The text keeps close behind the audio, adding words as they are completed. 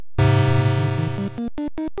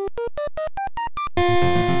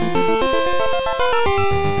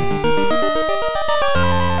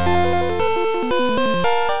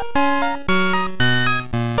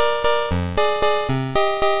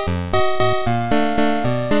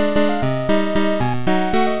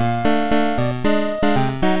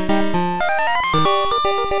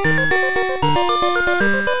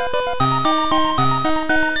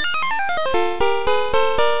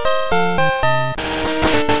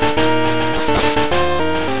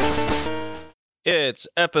It's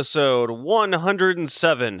episode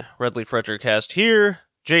 107, Red Leaf Retrocast here.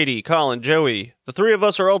 JD, Colin, Joey, the three of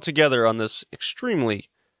us are all together on this extremely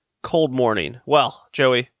cold morning. Well,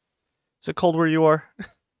 Joey, is it cold where you are?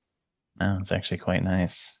 No, it's actually quite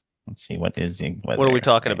nice. Let's see, what is the weather? What are we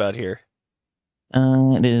talking about here?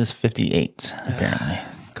 It is 58, apparently.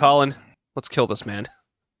 Colin, let's kill this man.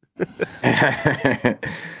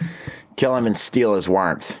 Kill him and steal his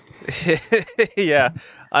warmth. Yeah,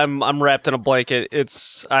 I'm wrapped in a blanket.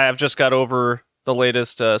 I have just got over the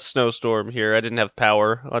latest snowstorm here. I didn't have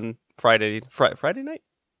power on Friday night?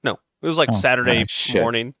 No, it was like Saturday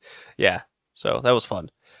morning. Yeah, so that was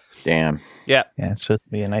fun. Damn. Yeah, it's supposed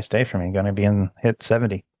to be a nice day for me. Going to be hit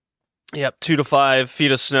 70. Yep, 2 to 5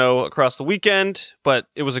 feet of snow across the weekend, but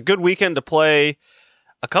it was a good weekend to play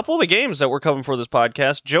a couple of the games that we're covering for this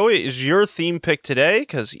podcast. Joey, is your theme pick today?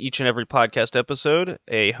 Because each and every podcast episode,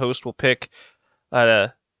 a host will pick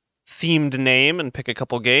a themed name and pick a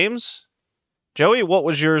couple games. Joey, what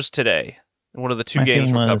was yours today? And what are the two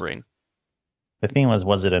games we're covering? The theme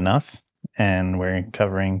was It Enough? And we're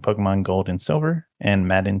covering Pokemon Gold and Silver and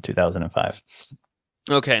Madden 2005.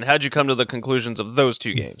 Okay, and how'd you come to the conclusions of those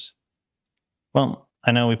two games? Well,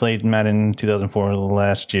 I know we played Madden 2004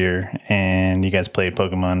 last year, and you guys played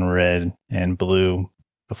Pokemon Red and Blue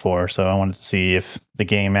before, so I wanted to see if the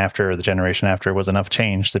game after, or the generation after, was enough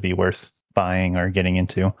change to be worth buying or getting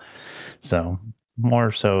into. So,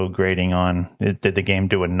 more so grading on, did the game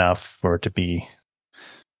do enough for it to be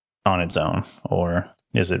on its own, or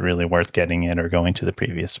is it really worth getting it or going to the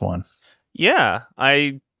previous one? Yeah,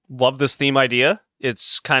 I love this theme idea.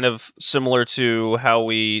 It's kind of similar to how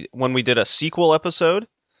when we did a sequel episode,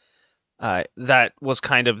 that was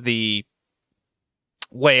kind of the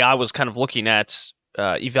way I was kind of looking at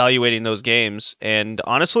evaluating those games. And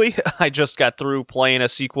honestly, I just got through playing a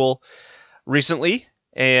sequel recently,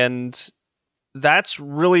 and that's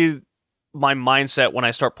really my mindset when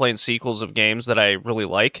I start playing sequels of games that I really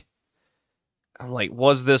like. I'm like,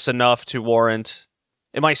 was this enough to warrant?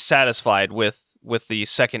 Am I satisfied with the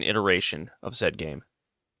second iteration of said game?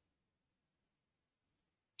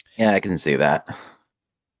 Yeah, I can see that. I've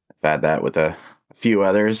had that with a few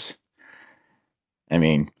others. I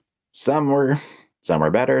mean, some were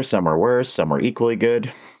better, some were worse, some were equally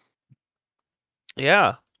good.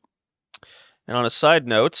 Yeah. And on a side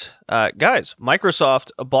note, guys, Microsoft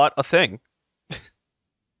bought a thing.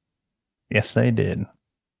 Yes, they did.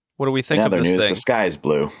 What do we think of this thing? The sky's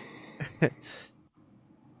blue.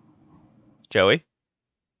 Joey?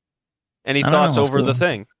 Any thoughts over the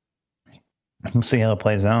thing? We'll see how it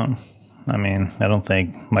plays out. I mean, I don't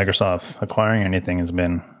think Microsoft acquiring anything has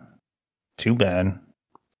been too bad.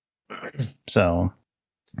 So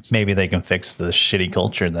maybe they can fix the shitty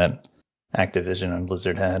culture that Activision and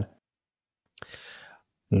Blizzard had.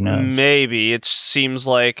 Who knows? Maybe. It seems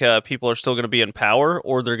like people are still going to be in power,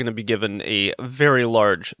 or they're going to be given a very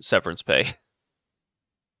large severance pay.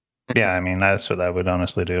 Yeah, I mean, that's what I would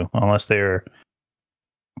honestly do. Unless they're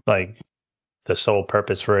like the sole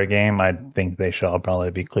purpose for a game, I think they should all probably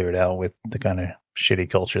be cleared out with the kind of shitty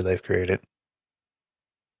culture they've created.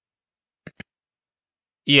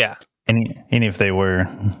 Yeah. And if they were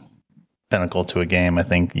pinnacle to a game, I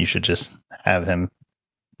think you should just have them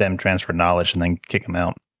transfer knowledge and then kick them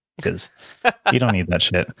out, because you don't need that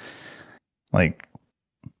shit. Like,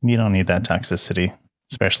 you don't need that toxicity,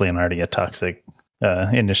 especially in already a toxic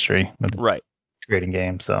industry with creating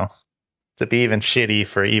games. So to be even shitty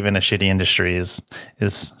for even a shitty industry is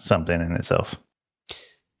something in itself.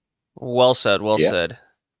 Well said. Well said.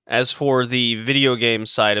 As for the video game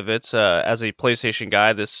side of it, as a PlayStation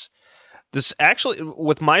guy, this actually,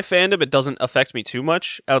 with my fandom, it doesn't affect me too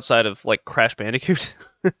much outside of like Crash Bandicoot.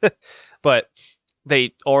 But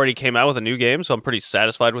they already came out with a new game, so I'm pretty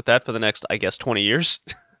satisfied with that for the next, I guess, 20 years.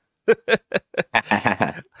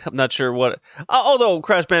 I'm not sure what... Although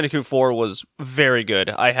Crash Bandicoot 4 was very good.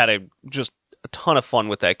 I had just a ton of fun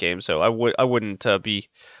with that game, so I wouldn't be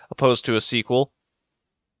opposed to a sequel.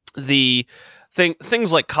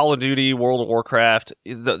 Things like Call of Duty, World of Warcraft,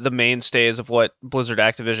 the mainstays of what Blizzard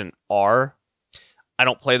Activision are, I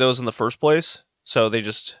don't play those in the first place, so they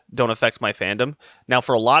just don't affect my fandom. Now,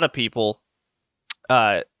 for a lot of people,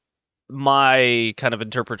 my kind of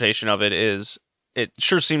interpretation of it is it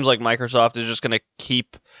sure seems like Microsoft is just going to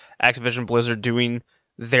keep Activision Blizzard doing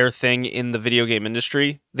their thing in the video game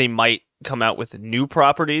industry. They might come out with new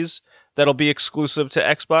properties that'll be exclusive to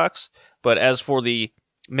Xbox, but as for the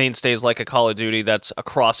mainstays like a Call of Duty that's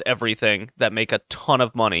across everything that make a ton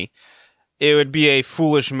of money, it would be a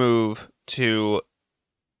foolish move to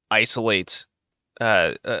isolate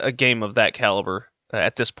a game of that caliber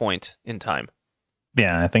at this point in time.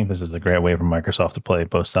 Yeah, I think this is a great way for Microsoft to play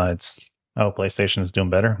both sides. Oh, PlayStation is doing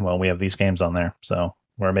better. Well, we have these games on there, so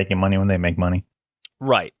we're making money when they make money.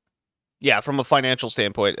 Right. Yeah, from a financial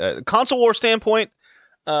standpoint, console war standpoint,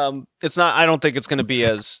 it's not. I don't think it's going to be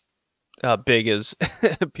as big as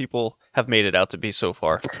people have made it out to be so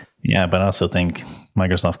far. Yeah, but I also think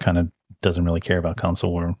Microsoft kind of doesn't really care about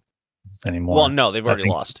console war anymore. Well, no, they've already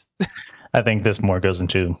lost. I think this more goes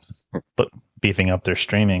into beefing up their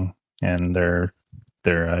streaming and their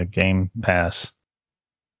Game Pass.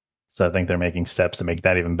 So I think they're making steps to make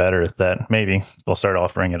that even better. That maybe they'll start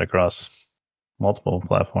offering it across multiple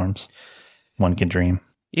platforms. One can dream.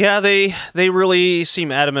 Yeah, they really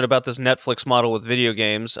seem adamant about this Netflix model with video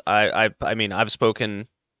games. I mean, I've spoken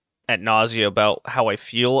ad nausea about how I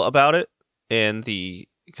feel about it and the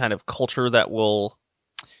kind of culture that will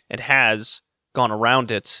and has gone around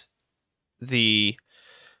it. We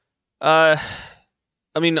have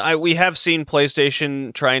seen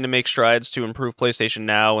PlayStation trying to make strides to improve PlayStation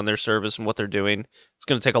Now and their service and what they're doing. It's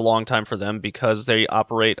going to take a long time for them because they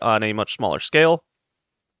operate on a much smaller scale.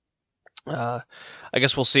 I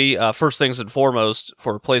guess we'll see. First things and foremost,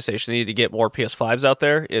 for PlayStation, they need to get more PS5s out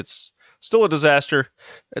there. It's still a disaster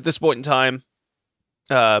at this point in time.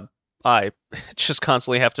 I just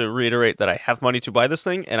constantly have to reiterate that I have money to buy this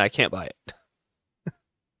thing, and I can't buy it.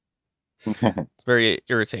 It's very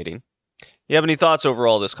irritating. You have any thoughts over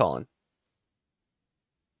all this, Colin?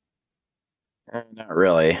 Not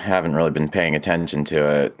really. I haven't really been paying attention to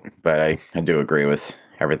it, but I do agree with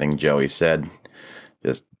everything Joey said.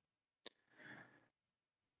 Just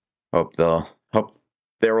hope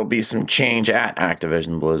there will be some change at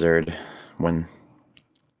Activision Blizzard once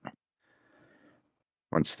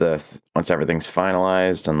everyth's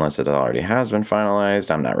finalized. Unless it already has been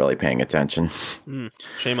finalized, I'm not really paying attention.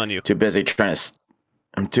 Shame on you. I'm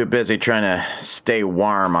too busy trying to stay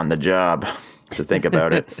warm on the job to think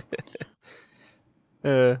about it.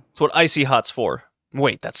 It's what Icy Hot's for.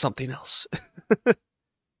 Wait, that's something else.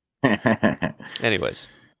 Anyways.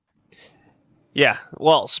 Yeah,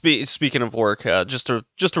 well, speaking of work, just to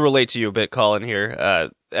relate to you a bit, Colin, here,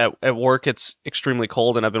 at work it's extremely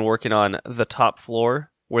cold, and I've been working on the top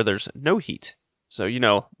floor where there's no heat. So,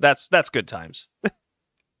 that's good times.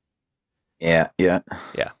 Yeah.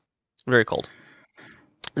 Very cold.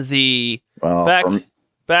 Well,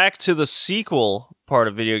 back to the sequel part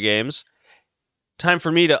of video games. Time for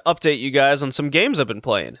me to update you guys on some games I've been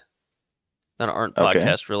playing that aren't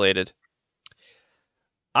podcast related.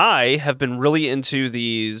 I have been really into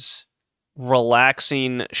these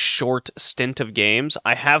relaxing short stint of games.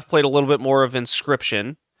 I have played a little bit more of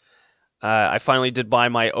Inscryption. I finally did buy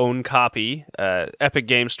my own copy. Epic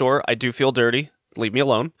Game Store. I do feel dirty. Leave me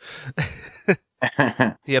alone.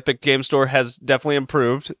 The Epic Game Store has definitely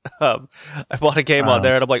improved. I bought a game on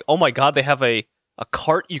there and I'm like, oh my god, they have a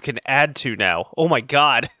cart you can add to now. Oh my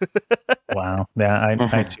god. Wow. Yeah,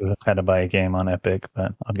 I too have had to buy a game on Epic,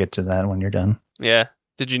 but I'll get to that when you're done. Yeah.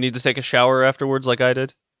 Did you need to take a shower afterwards like I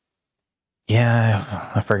did?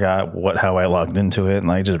 Yeah, I forgot how I logged into it,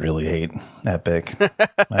 and I just really hate Epic.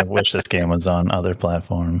 I wish this game was on other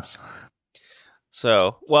platforms.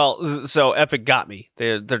 So Epic got me.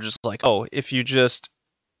 They're just like, oh, if you just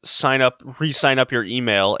re-sign up your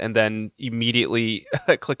email, and then immediately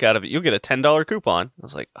click out of it, you'll get a $10 coupon. I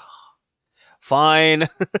was like, oh, fine.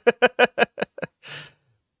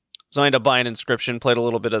 So I ended up buying Inscryption, played a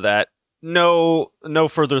little bit of that. No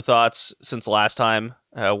further thoughts since last time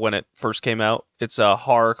when it first came out. It's a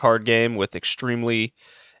horror card game with extremely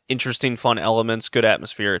interesting, fun elements, good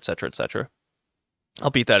atmosphere, etc., etc.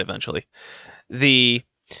 I'll beat that eventually. The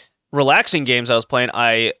relaxing games I was playing,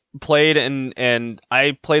 I played and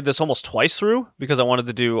I played this almost twice through because I wanted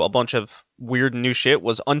to do a bunch of weird new shit.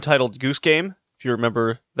 Was Untitled Goose Game. If you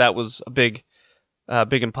remember, that was a big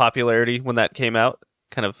in popularity when that came out.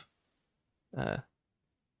 Kind of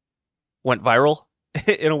went viral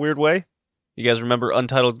in a weird way. You guys remember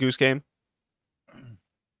Untitled Goose Game?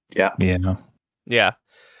 Yeah. Yeah.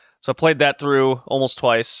 So I played that through almost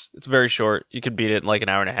twice. It's very short. You could beat it in like an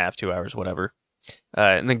hour and a half, 2 hours, whatever.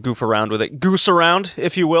 And then goof around with it. Goose around,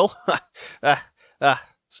 if you will.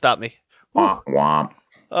 Stop me. Womp womp.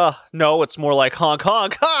 No, it's more like honk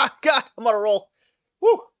honk. Ah, God, I'm on a roll.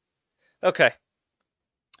 Woo. Okay.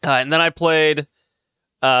 And then I played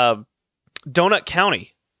Donut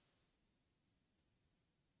County.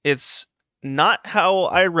 It's not how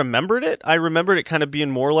I remembered it. I remembered it kind of being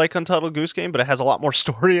more like Untitled Goose Game, but it has a lot more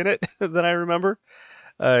story in it than I remember.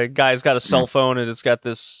 Guy's got a cell phone and it's got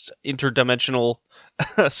this interdimensional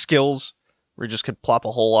skills where you just could plop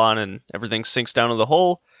a hole on and everything sinks down to the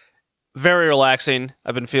hole. Very relaxing.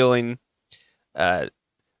 I've been feeling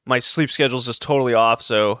my sleep schedule's just totally off,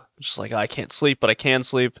 so I'm just like, I can't sleep, but I can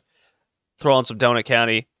sleep. Throw on some Donut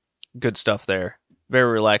County. Good stuff there.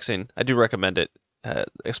 Very relaxing. I do recommend it,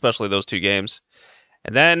 especially those two games.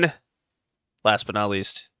 And then, last but not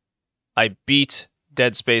least, I beat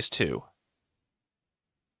Dead Space 2.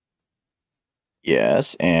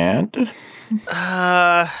 Yes, and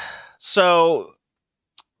So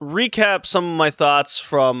recap some of my thoughts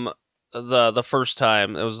from the first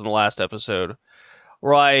time. It was in the last episode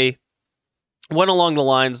where I went along the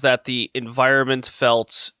lines that the environment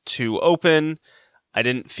felt too open. I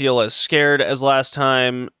didn't feel as scared as last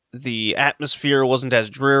time. The atmosphere wasn't as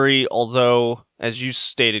dreary, although, as you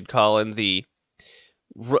stated, Colin, the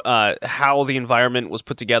how the environment was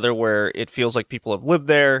put together where it feels like people have lived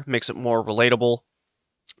there makes it more relatable,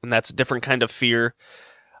 and that's a different kind of fear.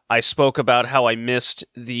 I spoke about how I missed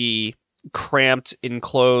the cramped,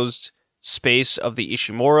 enclosed space of the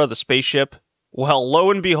Ishimura, the spaceship. Well,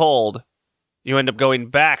 lo and behold, you end up going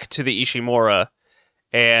back to the Ishimura,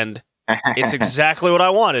 and it's exactly what I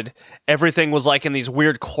wanted. Everything was like in these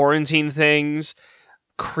weird quarantine things,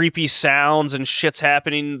 creepy sounds and shit's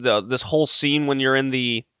happening. This whole scene when you're in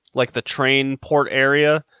the train port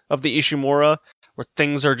area of the Ishimura, where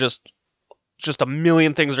things are just a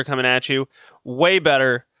million things are coming at you. Way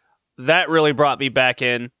better. That really brought me back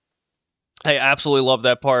in. I absolutely love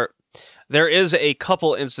that part. There is a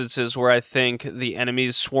couple instances where I think the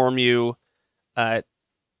enemies swarm you,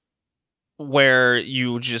 where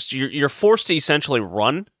you're forced to essentially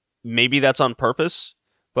run. Maybe that's on purpose,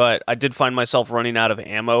 but I did find myself running out of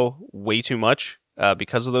ammo way too much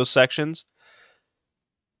because of those sections.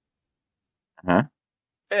 Huh?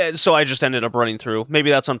 And so I just ended up running through. Maybe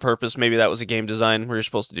that's on purpose. Maybe that was a game design where you're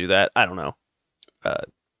supposed to do that. I don't know.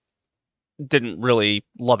 Didn't really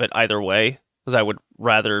love it either way, because I would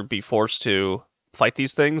rather be forced to fight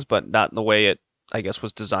these things, but not in the way it, I guess,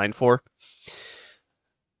 was designed for.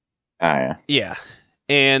 Yeah. Yeah.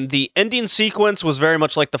 And the ending sequence was very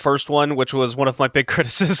much like the first one, which was one of my big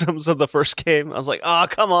criticisms of the first game. I was like, oh,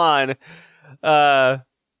 come on.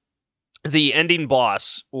 The ending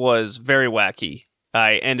boss was very wacky.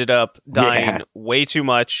 I ended up dying way too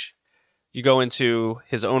much. You go into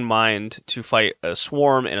his own mind to fight a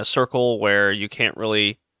swarm in a circle where you can't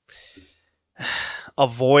really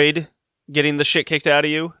avoid getting the shit kicked out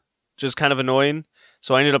of you, which is kind of annoying.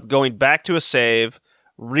 So I ended up going back to a save,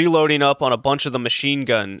 reloading up on a bunch of the machine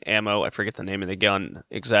gun ammo. I forget the name of the gun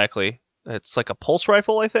exactly. It's like a pulse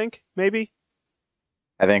rifle, I think, maybe?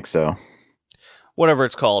 I think so. Whatever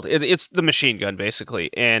it's called. It's the machine gun, basically.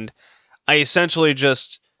 And I essentially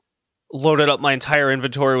just loaded up my entire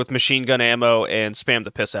inventory with machine gun ammo and spammed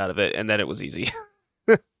the piss out of it, and then it was easy.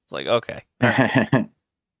 It's like, okay.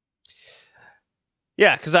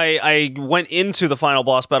 Yeah, because I went into the final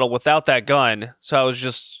boss battle without that gun, so I was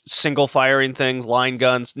just single firing things, line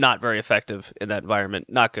guns, not very effective in that environment,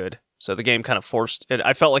 not good. So the game kind of forced it.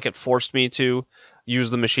 I felt like it forced me to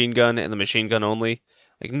use the machine gun and the machine gun only.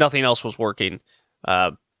 Like nothing else was working.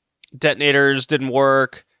 Detonators didn't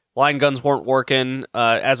work. Line guns weren't working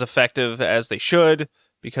as effective as they should,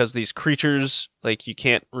 because these creatures, like, you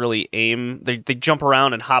can't really aim. They jump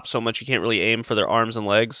around and hop so much you can't really aim for their arms and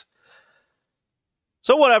legs.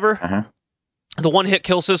 So whatever. Uh-huh. The one-hit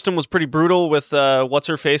kill system was pretty brutal with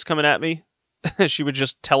what's-her-face coming at me. She would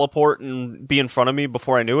just teleport and be in front of me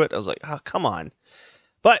before I knew it. I was like, oh, come on.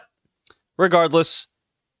 But regardless,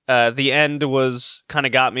 the end was kind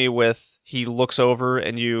of got me with he looks over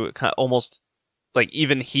and you kind of almost, like,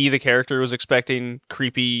 even he, the character, was expecting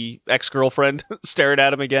creepy ex-girlfriend staring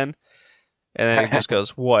at him again. And then he just goes,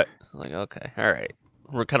 what? I'm like, okay, all right.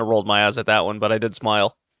 I kind of rolled my eyes at that one, but I did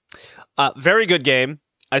smile. Very good game.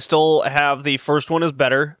 I still have the first one is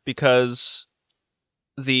better because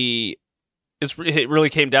it really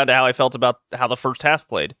came down to how I felt about how the first half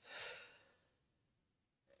played.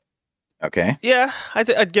 Okay. Yeah,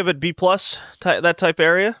 I'd give it B+, that type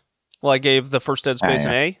area. Well, I gave the first Dead Space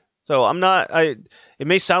an A. So I'm not... It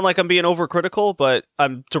may sound like I'm being overcritical, but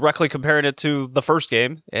I'm directly comparing it to the first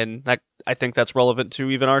game, and I think that's relevant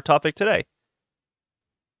to even our topic today.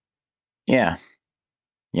 Yeah.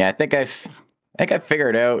 Yeah, I think I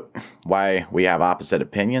figured out why we have opposite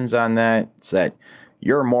opinions on that. It's that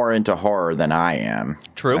you're more into horror than I am.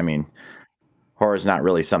 True. I mean, horror is not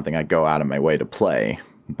really something I go out of my way to play,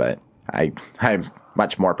 but I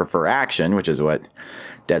much more prefer action, which is what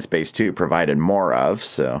Dead Space 2 provided more of.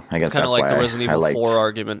 So I guess It's kind of that's like why the Resident Evil 4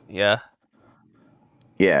 argument. Yeah.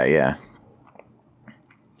 Yeah.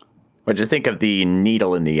 What'd you think of the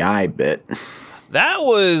needle in the eye bit? That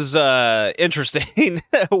was interesting,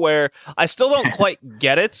 where I still don't quite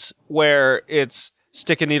get it, where it's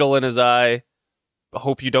stick a needle in his eye,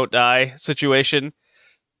 hope you don't die situation.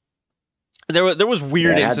 There was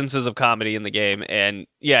weird instances of comedy in the game, and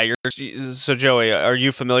yeah, so Joey, are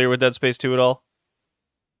you familiar with Dead Space 2 at all?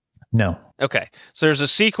 No. Okay, so there's a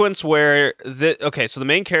sequence where so the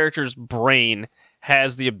main character's brain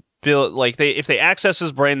has the ability, like if they access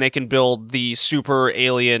his brain, they can build the super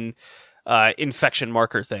alien infection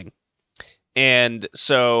marker thing, and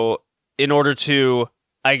so in order to,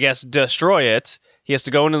 I guess, destroy it, he has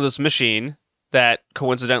to go into this machine that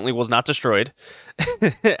coincidentally was not destroyed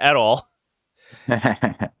at all.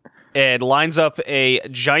 And lines up a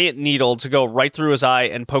giant needle to go right through his eye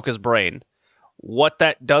and poke his brain. What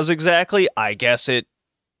that does exactly, I guess it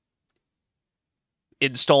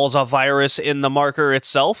installs a virus in the marker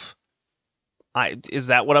itself. Is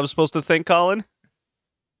that what I'm supposed to think, Colin?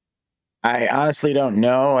 I honestly don't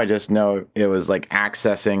know. I just know it was like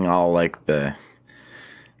accessing all like the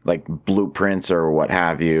blueprints or what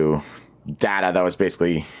have you, data that was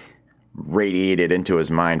basically radiated into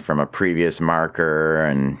his mind from a previous marker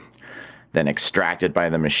and then extracted by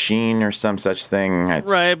the machine or some such thing.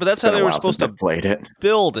 Right, but that's how they were supposed to played it.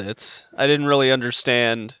 Build it. I didn't really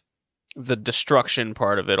understand the destruction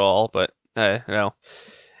part of it all, but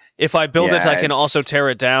if I build it, I can also tear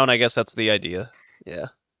it down. I guess that's the idea. Yeah.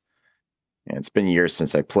 It's been years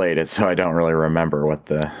since I played it, so I don't really remember what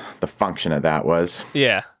the function of that was.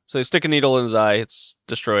 Yeah. So you stick a needle in his eye, it's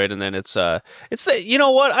destroyed, and then you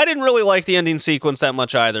know what? I didn't really like the ending sequence that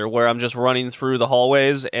much either, where I'm just running through the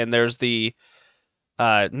hallways and there's the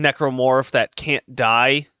necromorph that can't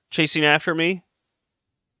die chasing after me.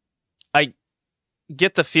 I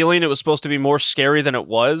get the feeling it was supposed to be more scary than it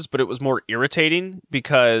was, but it was more irritating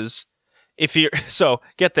because so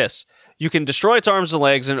get this, you can destroy its arms and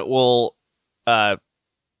legs and it will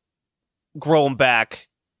grow them back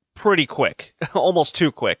pretty quick, almost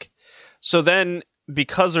too quick. So then,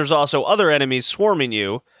 because there's also other enemies swarming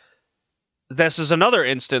you, this is another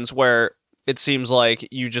instance where it seems like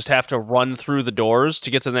you just have to run through the doors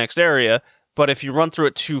to get to the next area. But if you run through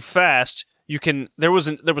it too fast, you can. There was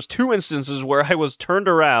 2 instances where I was turned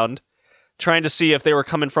around, trying to see if they were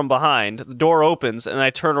coming from behind. The door opens, and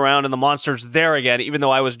I turn around, and the monster's there again, even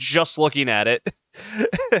though I was just looking at it,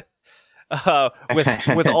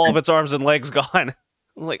 with all of its arms and legs gone.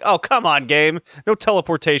 I'm like, oh, come on, game. No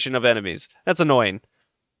teleportation of enemies. That's annoying.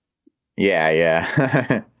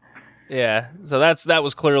 Yeah. Yeah. So that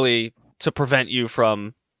was clearly to prevent you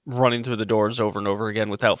from running through the doors over and over again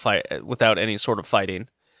without any sort of fighting.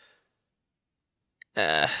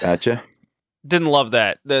 Gotcha. Didn't love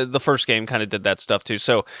that. The first game kind of did that stuff too.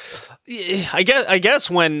 So I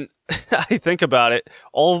guess when I think about it,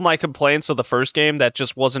 all of my complaints of the first game that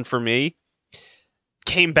just wasn't for me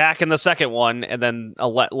came back in the second one, and then a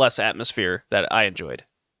less atmosphere that I enjoyed.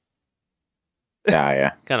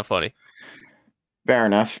 Yeah. Kind of funny. Fair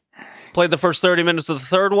enough. Played the first 30 minutes of the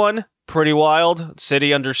third one. Pretty wild.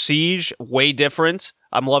 City under siege. Way different.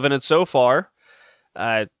 I'm loving it so far.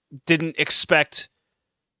 Didn't expect...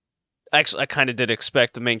 Actually, I kind of did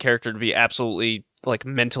expect the main character to be absolutely, like,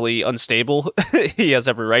 mentally unstable. He has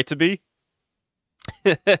every right to be.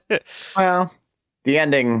 Well... The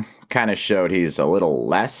ending kind of showed he's a little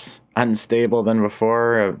less unstable than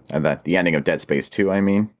before. The ending of Dead Space 2, I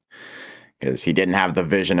mean. Because he didn't have the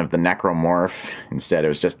vision of the necromorph. Instead, it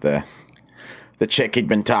was just the chick he'd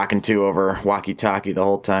been talking to over walkie-talkie the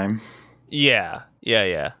whole time. Yeah.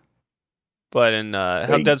 But in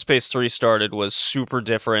how Dead Space 3 started was super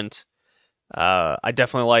different. I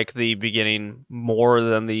definitely like the beginning more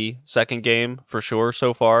than the second game, for sure,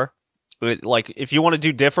 so far. Like, if you want to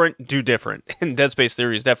do different, do different. And Dead Space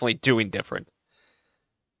Theory is definitely doing different.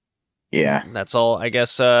 Yeah. And that's all. I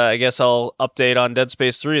guess I'll update on Dead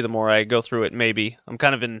Space 3 the more I go through it, maybe. I'm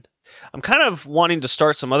kind of wanting to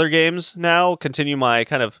start some other games now, continue my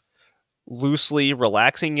kind of loosely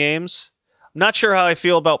relaxing games. I'm not sure how I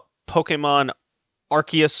feel about Pokemon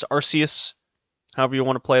Arceus, however you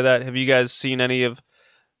want to play that. Have you guys seen any of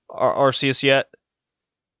Arceus yet?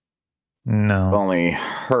 No. I've only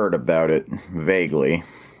heard about it vaguely.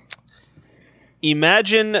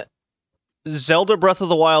 Imagine Zelda Breath of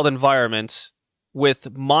the Wild environment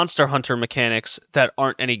with Monster Hunter mechanics that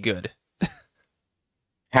aren't any good.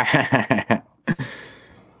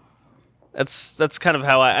 That's kind of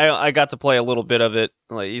how I got to play a little bit of it,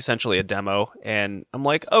 like essentially a demo, and I'm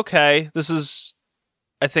like, okay, this is,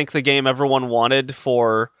 I think, the game everyone wanted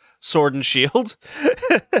for Sword and Shield.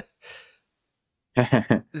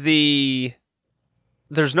 There's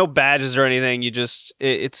no badges or anything. You just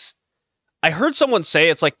it's. I heard someone say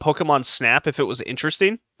it's like Pokemon Snap if it was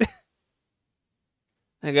interesting.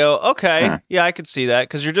 I go, okay, yeah, I could see that,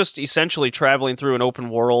 because you're just essentially traveling through an open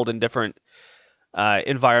world in different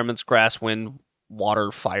environments, grass, wind,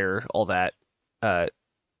 water, fire, all that. And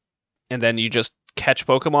then you just catch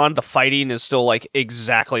Pokemon. The fighting is still like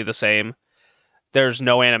exactly the same. There's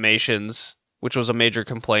no animations, which was a major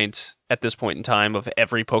complaint at this point in time of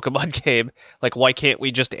every Pokemon game. Like, why can't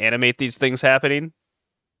we just animate these things happening?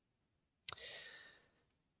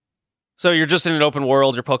 So you're just in an open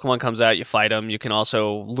world, your Pokemon comes out, you fight them, you can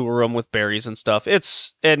also lure them with berries and stuff.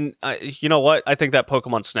 You know what? I think that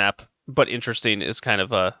Pokemon Snap, but interesting, is kind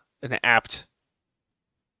of an apt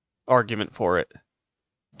argument for it.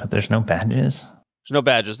 But there's no badges? There's no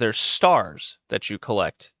badges. There's stars that you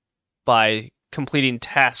collect by completing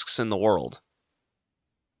tasks in the world.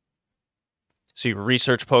 So you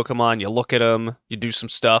research Pokemon, you look at them, you do some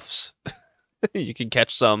stuffs, you can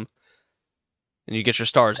catch some, and you get your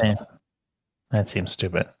stars. That seems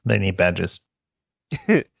stupid. They need badges.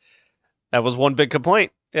 That was one big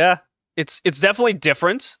complaint. Yeah, it's definitely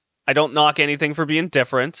different. I don't knock anything for being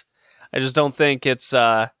different. I just don't think it's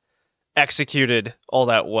executed all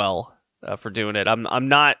that well for doing it. I'm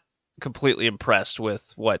not completely impressed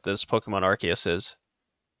with what this Pokemon Arceus is.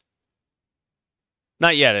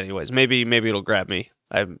 Not yet, anyways. Maybe it'll grab me.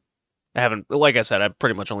 I haven't, like I said, I've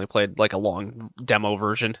pretty much only played like a long demo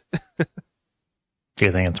version. Do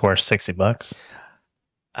you think it's worth $60?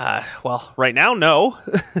 Well, right now, no.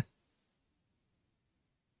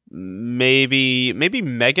 Maybe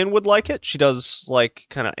Megan would like it. She does like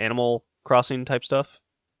kind of Animal Crossing type stuff.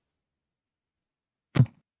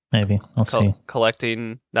 Maybe I'll see.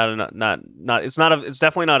 Collecting, not. It's not. It's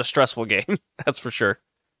definitely not a stressful game. That's for sure.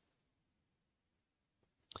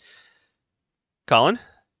 Colin,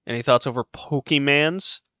 any thoughts over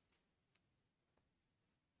Pokemans?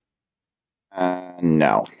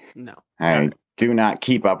 No. No. I do not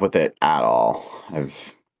keep up with it at all.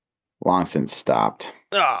 I've long since stopped.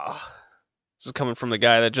 Ah, this is coming from the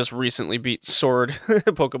guy that just recently beat Sword,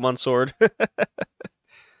 Pokemon Sword.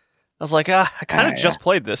 I was like, I kind of just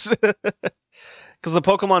played this. Because the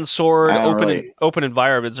Pokemon Sword open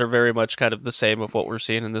environments are very much kind of the same of what we're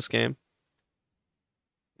seeing in this game.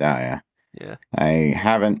 Oh, yeah. Yeah. I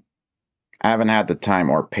haven't had the time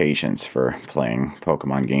or patience for playing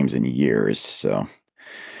Pokemon games in years, so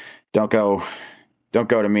don't go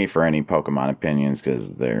to me for any Pokemon opinions,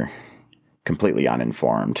 because they're completely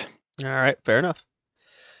uninformed. All right, fair enough.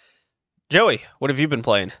 Joey, what have you been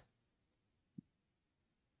playing?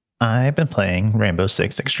 I've been playing Rainbow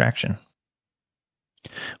Six Extraction,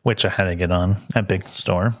 which I had to get on Epic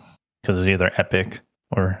Store because it was either Epic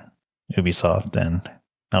or Ubisoft, and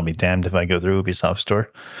I'll be damned if I go through Ubisoft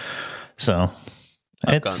Store. So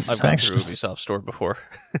I've gone through Ubisoft Store before.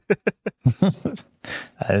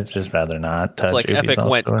 I'd just rather not touch. It's like Ubisoft Epic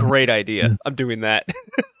went, Store. Great idea. I'm doing that.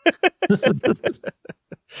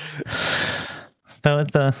 So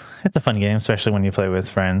it's a fun game, especially when you play with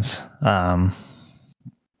friends.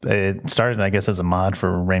 It started, I guess, as a mod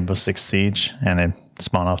for Rainbow Six Siege, and it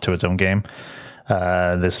spawned off to its own game.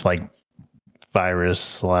 This like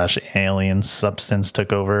virus/alien substance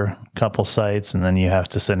took over a couple sites, and then you have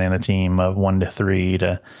to send in a team of 1 to 3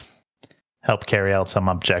 to help carry out some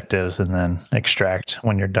objectives and then extract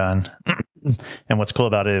when you're done. And what's cool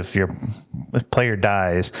about it, if player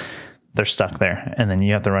dies, they're stuck there, and then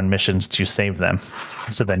you have to run missions to save them,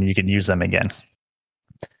 so then you can use them again.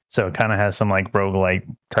 So it kind of has some like roguelike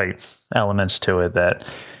type elements to it, that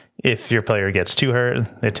if your player gets too hurt,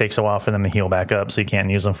 it takes a while for them to heal back up, so you can't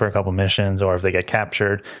use them for a couple missions. Or if they get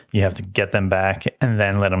captured, you have to get them back and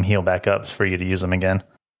then let them heal back up for you to use them again.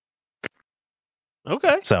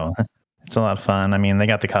 Okay. So it's a lot of fun. I mean, they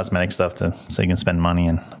got the cosmetic stuff so you can spend money,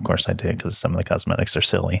 and of course I did, because some of the cosmetics are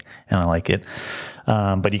silly and I like it.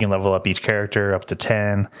 But you can level up each character up to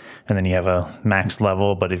 10, and then you have a max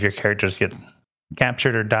level. But if your characters get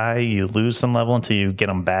captured or die, you lose some level until you get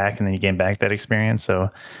them back, and then you gain back that experience. So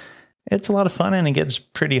it's a lot of fun, and it gets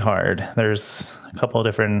pretty hard. There's a couple of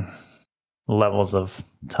different levels of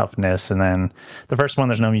toughness, and then the first one,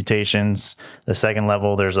 there's no mutations. The second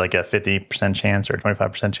level, there's like a 50% chance or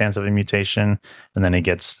 25% chance of a mutation, and then it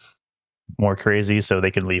gets more crazy. So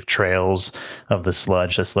they could leave trails of the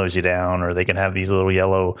sludge that slows you down, or they can have these little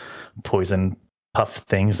yellow poison puff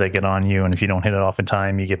things that get on you, and if you don't hit it off in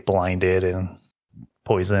time, you get blinded and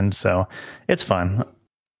poisoned. So it's fun.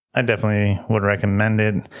 I definitely would recommend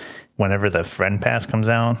it. Whenever the friend pass comes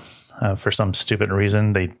out, for some stupid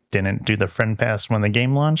reason, they didn't do the friend pass when the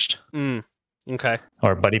game launched. Okay.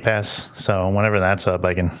 Or buddy pass. So whenever that's up,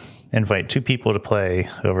 I can invite 2 people to play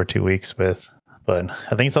over 2 weeks with. But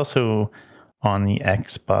I think it's also on the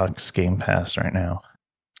Xbox Game Pass right now.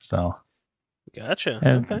 So Gotcha.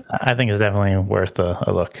 Okay. I think it's definitely worth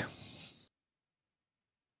a look.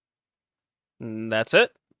 That's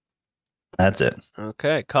it? That's it.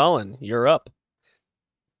 Okay. Colin, you're up.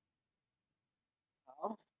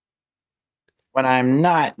 When I'm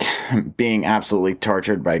not being absolutely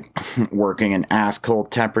tortured by working in ass-cold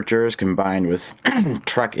temperatures combined with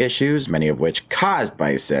truck issues, many of which caused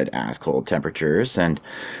by said ass-cold temperatures, and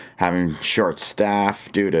having short staff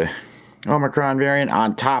due to Omicron variant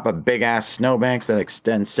on top of big-ass snowbanks that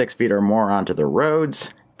extend 6 feet or more onto the roads,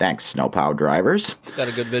 thanks snowplow drivers. Got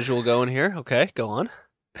a good visual going here. Okay, go on.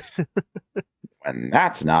 When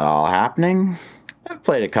that's not all happening, I've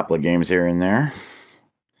played a couple of games here and there.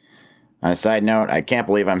 On a side note, I can't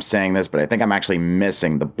believe I'm saying this, but I think I'm actually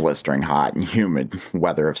missing the blistering hot and humid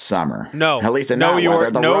weather of summer. No. At least in that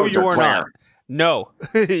weather, the roads are clear. Not. No.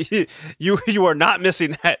 you are not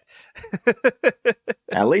missing that.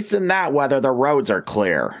 At least in that weather, the roads are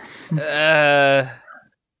clear.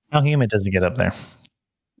 How humid does it get up there?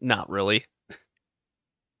 Not really.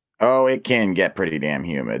 Oh, it can get pretty damn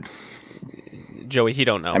humid. Joey, he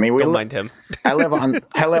don't know. I mean, don't mind him. I live on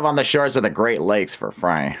the shores of the Great Lakes for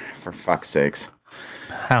fuck's sakes.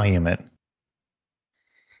 How humid?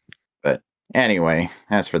 But anyway,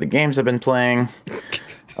 as for the games I've been playing,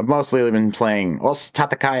 I've mostly been playing Os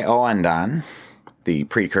Tatakai Oandan, the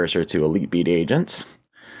precursor to Elite Beat Agents.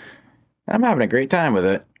 I'm having a great time with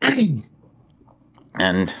it.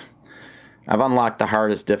 And I've unlocked the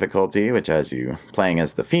hardest difficulty, which has you playing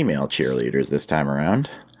as the female cheerleaders this time around.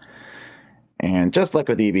 And just like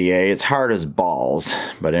with EBA, it's hard as balls,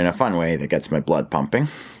 but in a fun way that gets my blood pumping.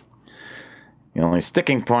 The only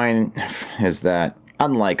sticking point is that,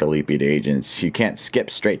 unlike Elite Beat Agents, you can't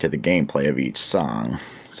skip straight to the gameplay of each song.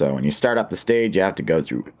 So when you start up the stage, you have to go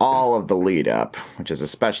through all of the lead-up, which is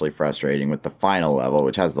especially frustrating with the final level,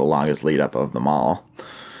 which has the longest lead-up of them all.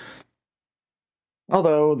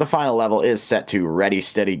 Although the final level is set to Ready,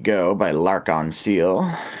 Steady, Go by L'Arc-en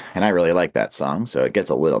Ciel, and I really like that song, so it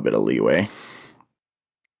gets a little bit of leeway.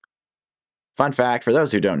 Fun fact, for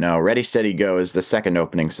those who don't know, Ready, Steady, Go is the second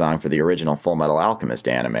opening song for the original Full Metal Alchemist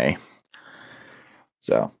anime.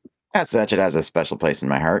 So, as such, it has a special place in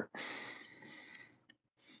my heart.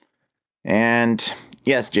 And,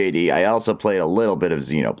 yes, JD, I also played a little bit of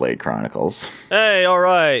Xenoblade Chronicles. Hey, all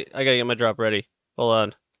right. I gotta get my drop ready. Hold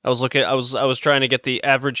on. I was trying to get the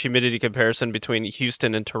average humidity comparison between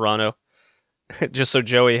Houston and Toronto, just so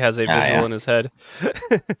Joey has a visual in his head.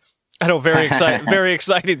 I know, very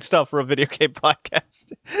exciting stuff for a video game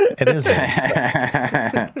podcast. It is.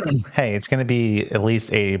 Hey, it's going to be at least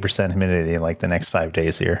 80% humidity like the next 5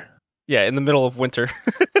 days here. Yeah, in the middle of winter.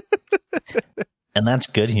 And that's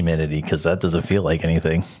good humidity because that doesn't feel like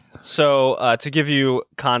anything. So to give you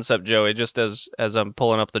concept, Joey, just as I'm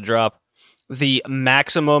pulling up the drop, the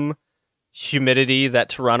maximum humidity that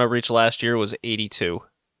Toronto reached last year was 82.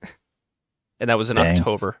 And that was in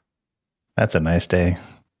October. That's a nice day.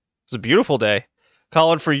 It's a beautiful day.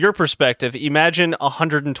 Colin, for your perspective, imagine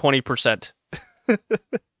 120%.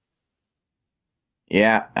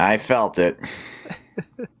 Yeah, I felt it.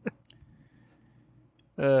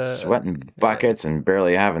 Sweating buckets and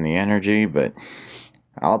barely having the energy, but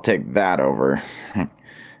I'll take that over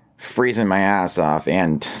freezing my ass off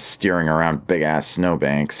and steering around big-ass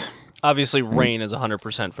snowbanks. Obviously, rain is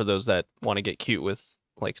 100% for those that want to get cute with,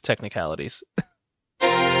 like, technicalities.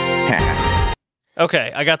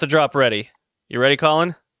 Okay, I got the drop ready. You ready,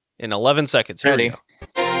 Colin? In 11 seconds. Here we go.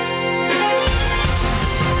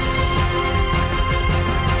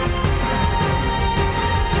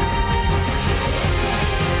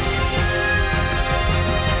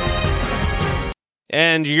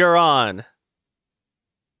 And you're on.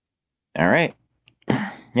 All right.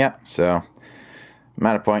 Yep, so I'm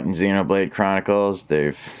at a point in Xenoblade Chronicles.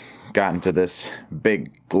 They've gotten to this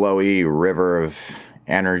big, glowy river of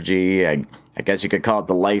energy. I guess you could call it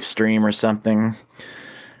the life stream or something.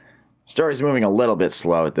 Story's moving a little bit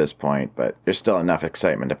slow at this point, but there's still enough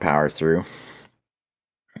excitement to power through.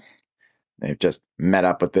 They've just met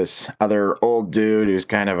up with this other old dude who's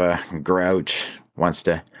kind of a grouch, wants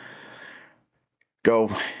to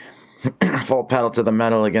go full pedal to the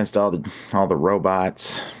metal against all the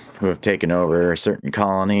robots who have taken over a certain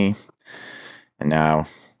colony. And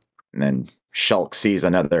then Shulk sees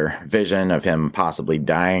another vision of him possibly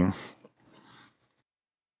dying.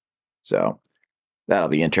 So that'll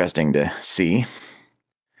be interesting to see.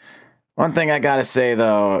 One thing I gotta say,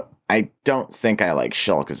 though, I don't think I like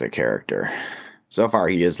Shulk as a character. So far,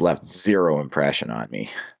 he has left zero impression on me.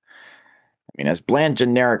 I mean, as bland,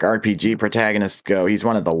 generic RPG protagonists go, he's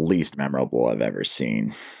one of the least memorable I've ever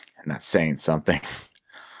seen. And that's saying something.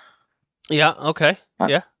 Yeah, okay.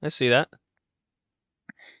 Yeah, I see that.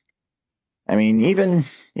 I mean,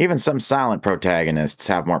 even some silent protagonists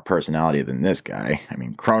have more personality than this guy. I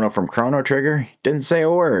mean, Chrono from Chrono Trigger didn't say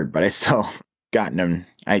a word, but I still gotten an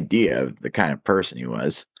idea of the kind of person he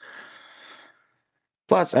was.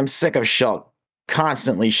 Plus, I'm sick of Shulk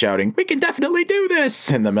constantly shouting, "We can definitely do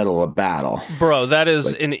this!" in the middle of battle. Bro, that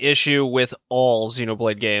is an issue with all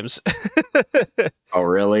Xenoblade games. Oh,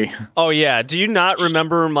 really? Oh, yeah. Do you not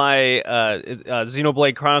remember my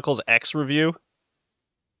Xenoblade Chronicles X review?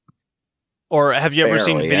 Or have you ever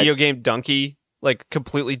seen Video Game Donkey, like,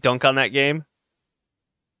 completely dunk on that game?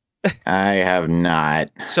 I have not.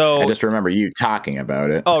 So I just remember you talking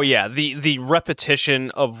about it. Oh, yeah. The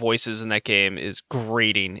repetition of voices in that game is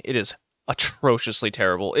grating. It is atrociously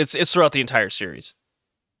terrible. It's throughout the entire series.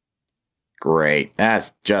 Great.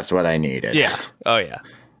 That's just what I needed. Yeah. Oh, yeah.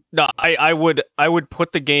 No, I would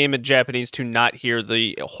put the game in Japanese to not hear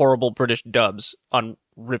the horrible British dubs on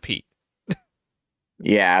repeat.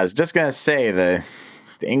 Yeah, I was just gonna say the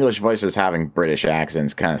English voices having British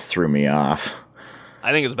accents kind of threw me off.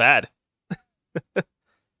 I think it's bad.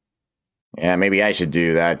 Yeah, maybe I should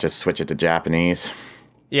do that. Just switch it to Japanese.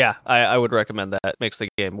 Yeah, I would recommend that. It makes the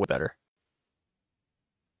game way better.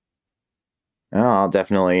 Well, I'll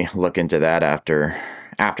definitely look into that after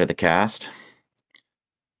the cast.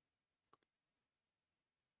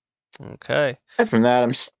 Okay. Aside from that,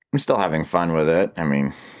 I'm still having fun with it. I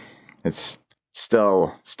mean, it's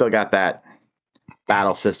still got that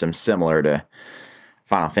battle system similar to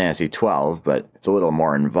Final Fantasy XII, but it's a little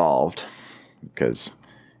more involved because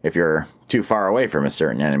if you're too far away from a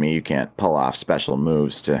certain enemy, you can't pull off special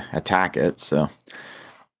moves to attack it. So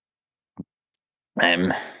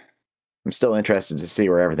I'm still interested to see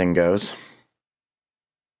where everything goes.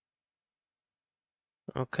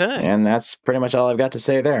 Okay. And that's pretty much all I've got to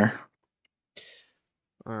say there.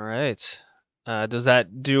 All right. Does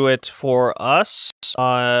that do it for us?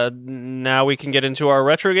 Now we can get into our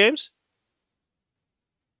retro games?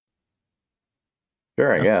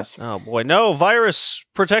 Sure, I guess. Oh boy, no, virus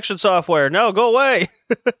protection software. No, go away.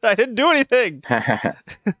 I didn't do anything.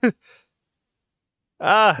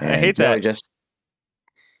 I hate that.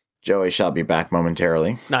 Joey shall be back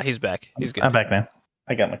momentarily. Nah, he's back. He's good. I'm back, man.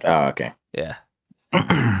 I got my copy. Oh, okay. Yeah.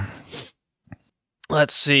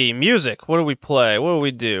 Let's see. Music. What do we play? What do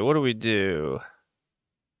we do?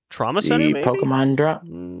 Trauma Center, maybe? Pokemon drop?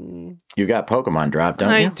 You got Pokemon drop, don't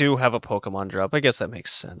you? I do have a Pokemon drop. I guess that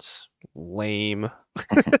makes sense. Lame.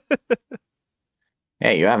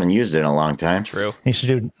 Hey, you haven't used it in a long time. True. You should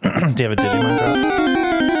do. Do you have a Digimon drop?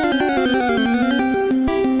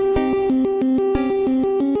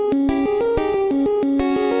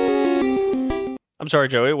 I'm sorry,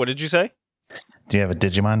 Joey. What did you say? Do you have a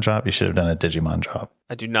Digimon drop? You should have done a Digimon drop.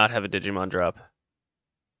 I do not have a Digimon drop.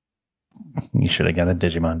 You should have got a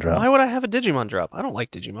Digimon drop. Why would I have a Digimon drop? I don't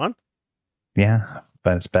like Digimon. Yeah,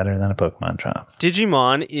 but it's better than a Pokemon drop.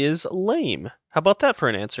 Digimon is lame. How about that for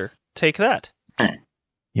an answer? Take that.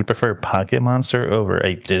 You prefer Pocket Monster over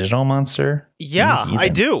a digital monster? Yeah, I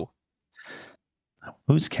do.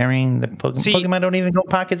 Who's carrying the Pokemon? See, Pokemon don't even go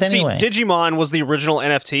pockets anyway. See, Digimon was the original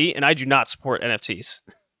NFT, and I do not support NFTs.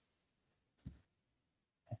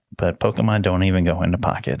 But Pokemon don't even go into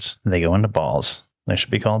pockets. They go into balls. They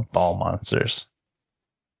should be called ball monsters.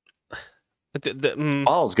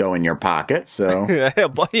 Balls go in your pocket, so...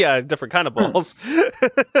 yeah, different kind of balls.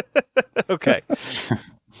 Okay.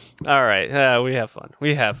 All right. We have fun.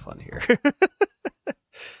 We have fun here.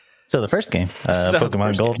 So the first game,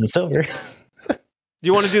 Pokemon Gold and Silver. Do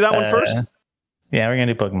you want to do that one first? Yeah, we're going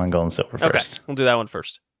to do Pokemon Gold and Silver first. Okay, we'll do that one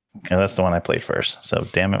first. Okay, that's the one I played first. So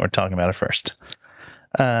damn it, we're talking about it first.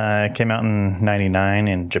 It came out in 99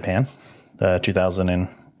 in Japan, 2000 in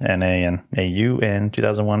NA and AU, and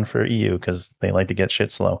 2001 for EU because they like to get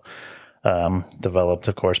shit slow. Developed,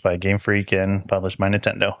 of course, by Game Freak and published by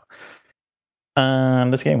Nintendo.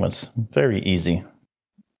 This game was very easy.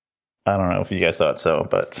 I don't know if you guys thought so,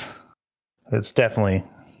 but it's definitely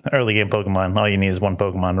early game Pokemon. All you need is one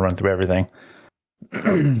Pokemon to run through everything.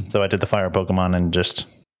 So I did the fire Pokemon and just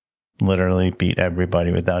literally beat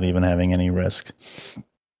everybody without even having any risk.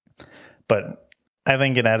 But I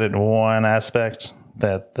think it added one aspect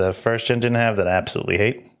that the first gen didn't have that I absolutely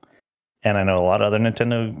hate. And I know a lot of other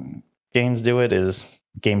Nintendo games do it is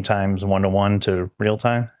game times 1-to-1 to real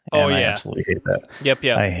time. Oh, And I yeah. absolutely hate that. Yep.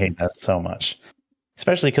 I hate that so much,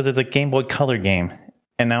 especially because it's a Game Boy Color game,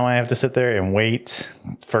 and now I have to sit there and wait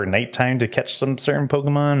for nighttime to catch some certain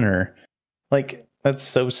Pokemon, or like that's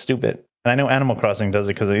so stupid. And I know Animal Crossing does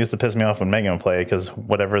it because it used to piss me off when Megan would play, because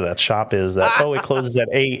whatever that shop is, that it closes at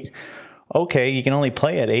 8. Okay, you can only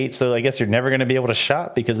play at 8, so I guess you're never going to be able to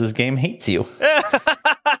shop because this game hates you.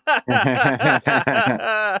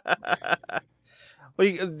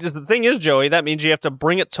 Well, just the thing is, Joey, that means you have to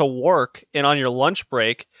bring it to work, and on your lunch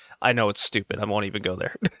break. I know it's stupid. I won't even go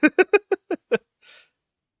there.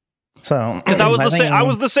 So because I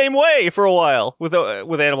was the same way for a while with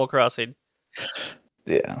Animal Crossing.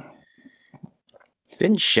 Yeah.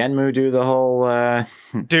 Didn't Shenmue do the whole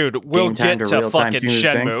dude, we'll game time get to to real time fucking tuner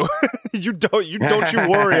thing? Shenmue. you don't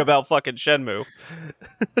worry about fucking Shenmue.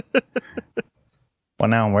 Well,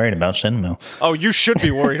 now I'm worried about Shenmue. Oh, you should be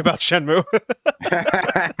worried about Shenmue.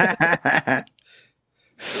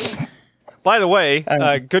 By the way,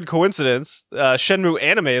 good coincidence, Shenmue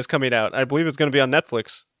anime is coming out. I believe it's going to be on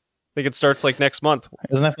Netflix. I think it starts like next month.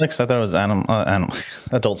 Is Netflix? I thought it was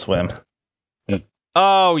Adult Swim.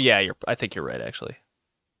 Oh yeah, I think you're right actually.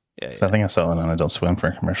 Yeah. So I think I saw it on Adult Swim for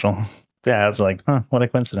a commercial. Yeah, it's like, what a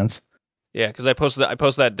coincidence. Yeah, because I posted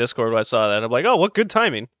that Discord when I saw that. I'm like, oh, what good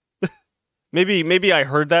timing. maybe I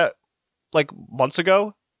heard that like months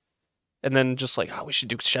ago, and then just like, oh, we should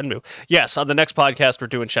do Shenmue. Yes, on the next podcast we're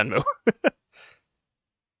doing Shenmue.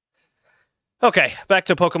 Okay, back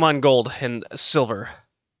to Pokemon Gold and Silver.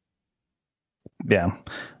 Yeah.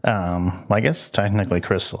 Well, I guess technically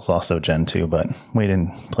Crystal's also Gen 2, but we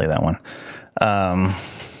didn't play that one.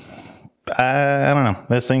 I don't know.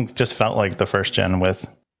 This thing just felt like the first gen with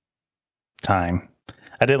time.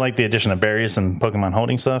 I did like the addition of berries and Pokemon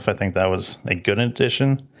holding stuff. I think that was a good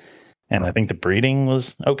addition. And I think the breeding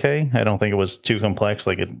was okay. I don't think it was too complex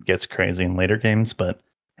like it gets crazy in later games, but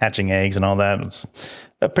hatching eggs and all that was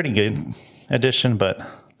a pretty good addition. But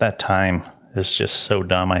that time is just so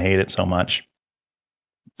dumb. I hate it so much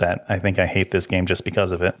that I think I hate this game just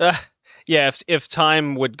because of it. Yeah, if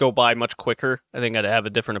time would go by much quicker, I think I'd have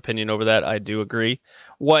a different opinion over that. I do agree.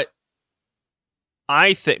 What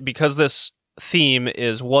I think, because this theme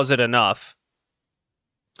is Was It Enough?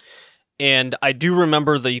 And I do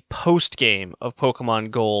remember the post game of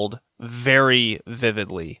Pokemon Gold very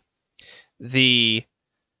vividly. The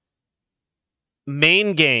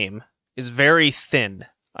main game is very thin,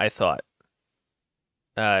 I thought.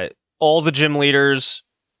 All the gym leaders,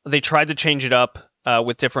 they tried to change it up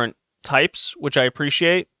with different types, which I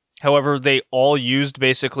appreciate. However, they all used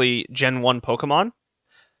basically Gen 1 Pokemon,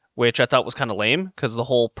 which I thought was kind of lame, because the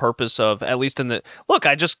whole purpose of, at least in the... Look,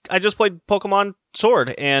 I just played Pokemon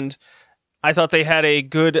Sword, and I thought they had a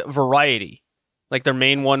good variety. Like, their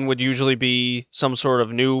main one would usually be some sort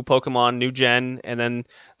of new Pokemon, new gen, and then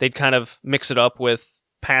they'd kind of mix it up with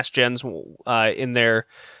past gens in their...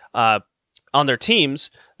 on their teams.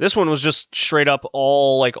 This one was just straight up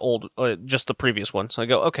all like old, just the previous one. So I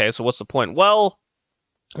go, okay, so what's the point? Well,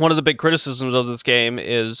 one of the big criticisms of this game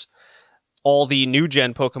is all the new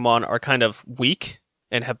gen Pokemon are kind of weak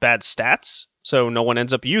and have bad stats, so no one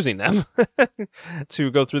ends up using them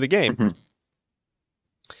to go through the game. Mhm.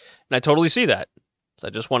 And I totally see that. So I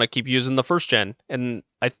just want to keep using the first gen. And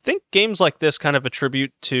I think games like this kind of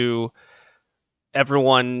attribute to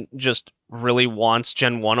everyone just really wants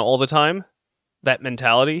Gen 1 all the time. That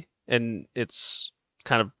mentality, and it's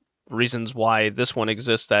kind of reasons why this one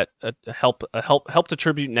exists that help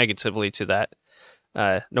attribute negatively to that.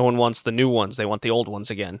 No one wants the new ones; they want the old ones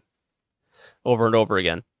again, over and over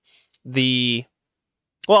again.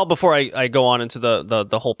 Before I go on into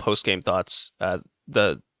the whole post game thoughts,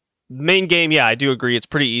 the main game, yeah, I do agree, it's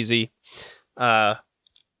pretty easy. Yeah,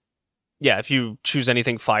 if you choose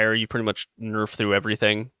anything fire, you pretty much nerf through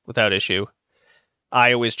everything without issue.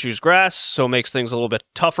 I always choose grass, so it makes things a little bit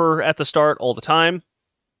tougher at the start all the time.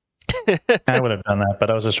 I would have done that, but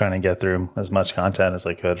I was just trying to get through as much content as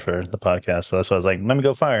I could for the podcast. So that's why I was like, let me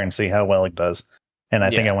go fire and see how well it does. And I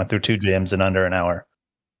think I went through 2 gyms in under an hour.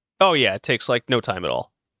 Oh, yeah, it takes like no time at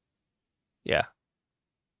all. Yeah.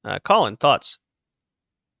 Colin, thoughts?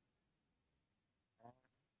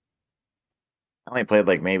 I only played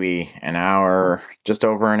like maybe an hour, just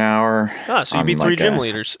over an hour. So you beat 3 gym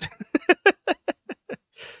leaders.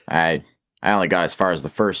 I only got as far as the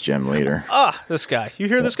first gym leader. This guy. You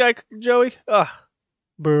hear this guy, Joey?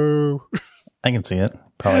 Boo. I can see it.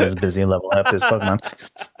 Probably was busy level after his Pokemon.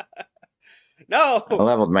 No. I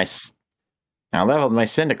leveled my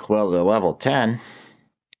Cyndaquil to level 10,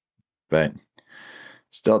 but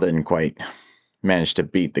still didn't quite manage to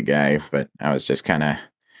beat the guy. But I was just kind of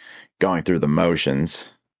going through the motions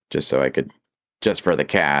just for the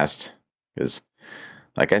cast. Because,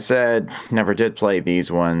 like I said, never did play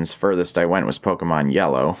these ones. Furthest I went was Pokemon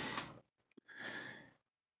Yellow.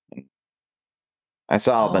 I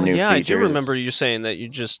saw the new features. I do remember you saying that you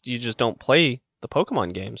just don't play the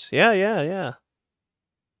Pokemon games. Yeah.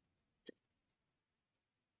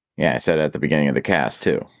 Yeah, I said it at the beginning of the cast,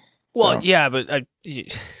 too. Well, So, yeah, but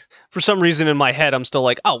for some reason in my head, I'm still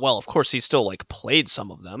like, oh, well, of course he still like played some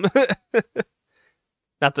of them.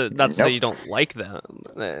 not to say you don't like them.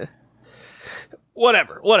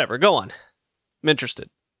 Whatever. Go on. I'm interested.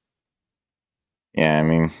 yeah, I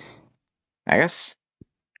mean, I guess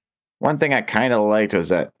one thing I kind of liked was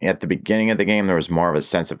that at the beginning of the game, there was more of a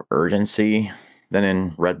sense of urgency than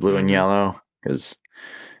in Red, Blue, and Yellow. Because,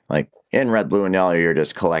 like, in Red, Blue, and Yellow, you're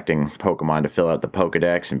just collecting Pokemon to fill out the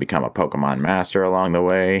Pokedex and become a Pokemon Master along the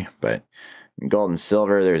way. But in Gold and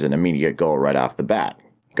Silver, there's an immediate goal right off the bat.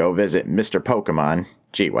 Go visit Mr. Pokemon.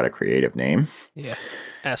 Gee, what a creative name. Yeah,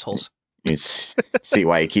 assholes. You see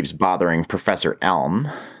why he keeps bothering Professor Elm.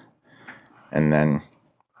 And then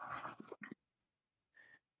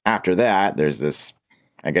after that, there's this,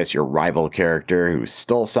 I guess, your rival character who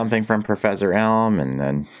stole something from Professor Elm, and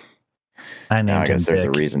then I guess there's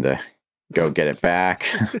a reason to go get it back.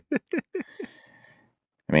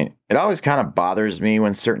 I mean, it always kind of bothers me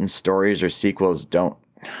when certain stories or sequels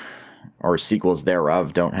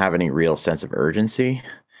thereof don't have any real sense of urgency,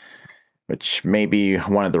 which may be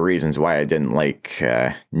one of the reasons why I didn't like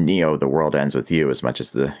Neo: The World Ends With You as much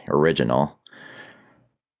as the original.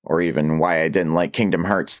 Or even why I didn't like Kingdom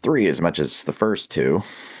Hearts 3 as much as the first two.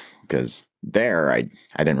 Because there, I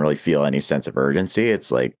didn't really feel any sense of urgency.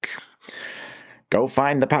 It's like, go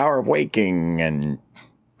find the power of waking and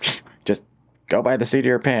just go by the seat of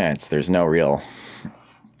your pants. There's no real...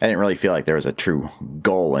 I didn't really feel like there was a true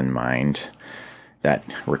goal in mind that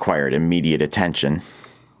required immediate attention.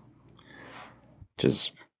 Which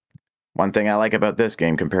is one thing I like about this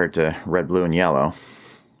game compared to Red, Blue, and Yellow.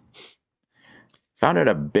 Found it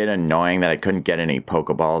a bit annoying that I couldn't get any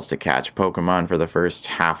Pokeballs to catch Pokemon for the first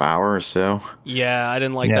half hour or so. Yeah, I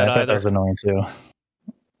didn't like that I thought either. that was annoying too.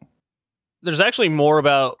 There's actually more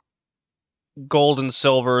about Gold and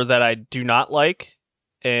Silver that I do not like,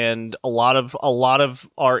 and a lot of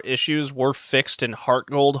our issues were fixed in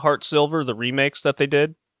Heart Gold, Heart Silver, the remakes that they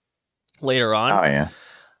did later on. Oh yeah.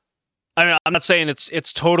 I mean, I'm not saying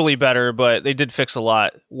it's totally better, but they did fix a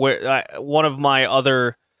lot. One of my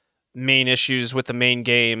other main issues with the main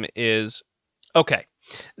game is, okay,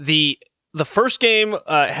 the first game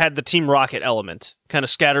had the Team Rocket element kind of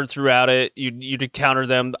scattered throughout it. You'd encounter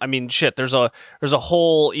them. I mean, shit, there's a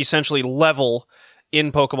whole essentially level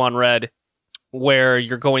in Pokemon Red where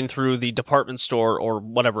you're going through the department store or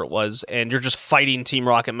whatever it was, and you're just fighting Team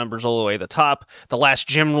Rocket members all the way to the top. The last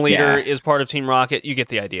gym leader is part of Team Rocket. You get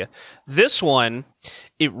the idea. This one,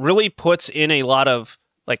 it really puts in a lot of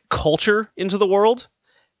like culture into the world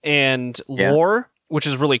and lore, which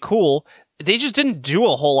is really cool. They just didn't do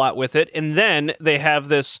a whole lot with it, and then they have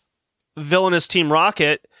this villainous Team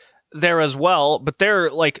Rocket there as well, but they're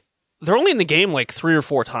only in the game like 3 or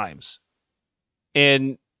 4 times,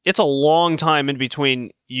 and it's a long time in between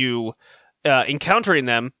you encountering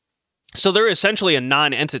them, so they're essentially a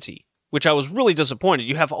non-entity, which I was really disappointed.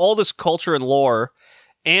 You have all this culture and lore,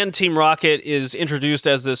 and Team Rocket is introduced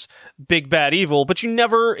as this big bad evil, but you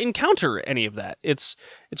never encounter any of that. It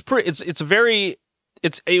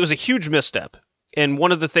was a huge misstep. And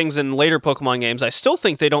one of the things in later Pokemon games I still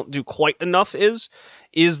think they don't do quite enough is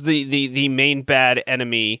the main bad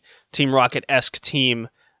enemy Team Rocket-esque team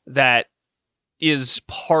that is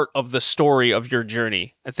part of the story of your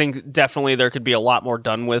journey. I think definitely there could be a lot more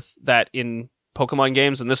done with that in Pokemon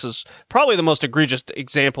games, and this is probably the most egregious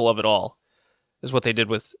example of it all, is what they did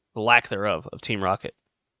with the lack thereof of Team Rocket.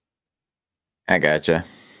 I gotcha.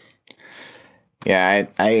 Yeah,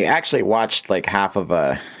 I actually watched like half of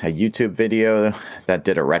a YouTube video that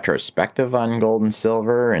did a retrospective on Gold and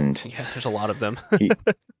Silver, and yeah, there's a lot of them.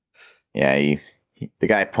 The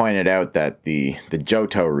guy pointed out that the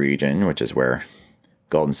Johto region, which is where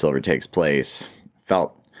Gold and Silver takes place,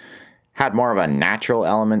 had more of a natural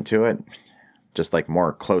element to it, just like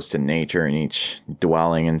more close to nature in each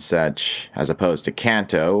dwelling and such, as opposed to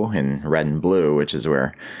Kanto in Red and Blue, which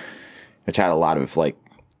had a lot of like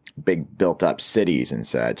big built up cities and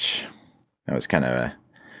such. That was kind of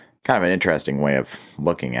an interesting way of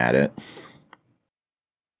looking at it.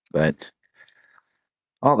 But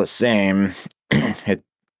all the same, it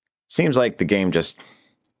seems like the game just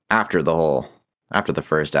after the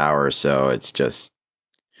first hour or so, it's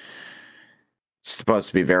supposed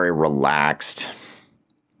to be very relaxed.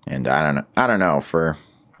 And I don't know, for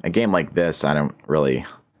a game like this, I don't really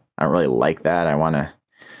like that. I want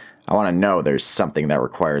to know there's something that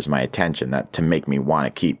requires my attention that to make me want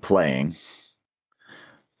to keep playing.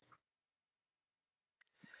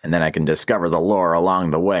 And then I can discover the lore along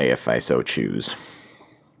the way if I so choose.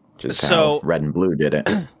 Just how Red and Blue did it.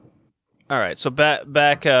 All right, so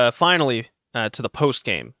back finally to the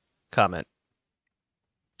post-game comment,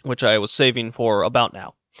 which I was saving for about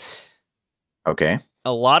now. Okay.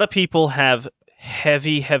 A lot of people have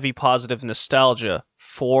heavy positive nostalgia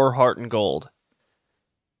for Heart and Gold.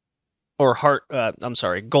 Or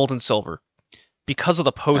Gold and Silver. Because of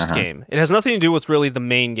the post-game. It has nothing to do with really the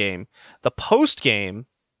main game. The post-game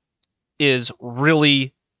is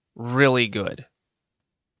really, really good.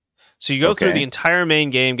 So you go through the entire main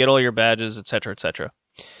game, get all your badges, etc., etc.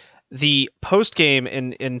 The post-game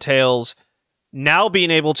entails now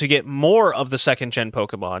being able to get more of the second-gen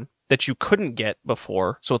Pokemon that you couldn't get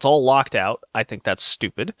before, so it's all locked out. I think that's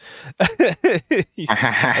stupid. I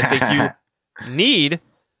think you need,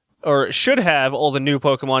 or should have, all the new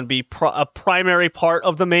Pokemon be a primary part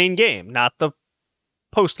of the main game, not the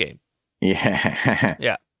post-game.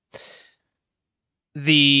 Yeah.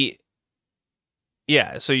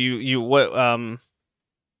 Yeah. So I'm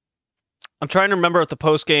trying to remember if the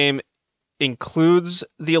post game includes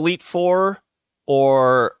the Elite Four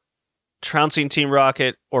or Trouncing Team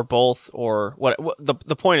Rocket or both, or what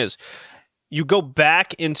the point is, you go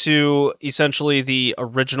back into essentially the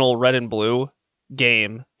original Red and Blue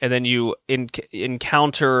game, and then you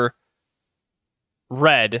encounter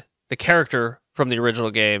Red, the character from the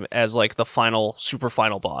original game, as like the super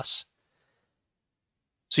final boss.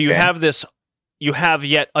 So you have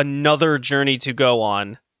yet another journey to go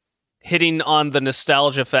on, hitting on the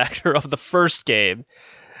nostalgia factor of the first game,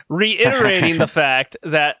 reiterating the fact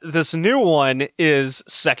that this new one is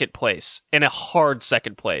second place, and a hard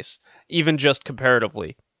second place, even just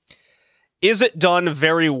comparatively. Is it done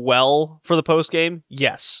very well for the post game?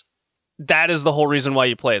 Yes. That is the whole reason why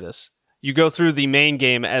you play this. You go through the main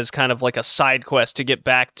game as kind of like a side quest to get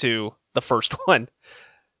back to the first one.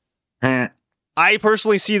 I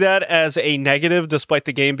personally see that as a negative, despite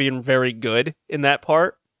the game being very good in that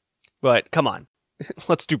part. But come on,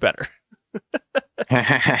 let's do better.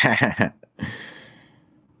 Yeah,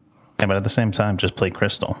 but at the same time, just play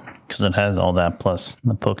Crystal, because it has all that plus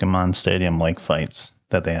the Pokemon Stadium-like fights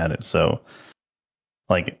that they added. So,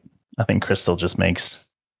 like, I think Crystal just makes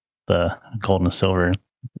the Gold and Silver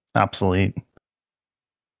obsolete.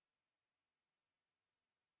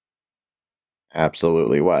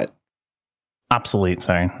 Absolutely what? Obsolete,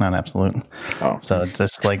 sorry, not absolute. Oh. So it's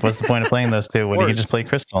just like, what's the point of playing those two when you can just play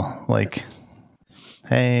Crystal? Like,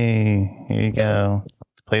 hey, here you go.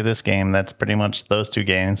 Play this game. That's pretty much those two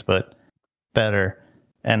games, but better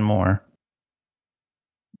and more.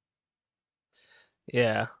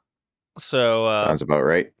 Yeah. So sounds about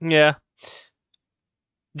right. Yeah.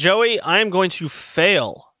 Joey, I'm going to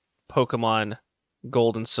fail Pokemon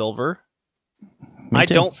Gold and Silver. I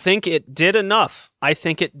don't think it did enough. I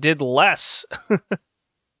think it did less.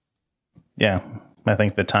 Yeah, I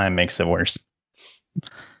think the time makes it worse.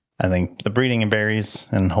 I think the breeding and berries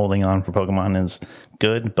and holding on for Pokemon is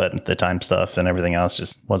good, but the time stuff and everything else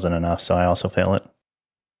just wasn't enough, so I also fail it.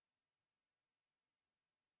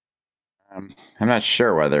 I'm not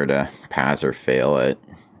sure whether to pass or fail it.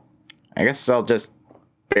 I guess I'll just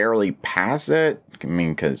barely pass it. I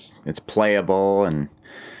mean, because it's playable and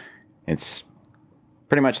it's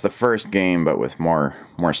pretty much the first game, but with more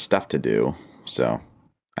stuff to do. So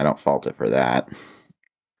I don't fault it for that.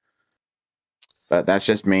 But that's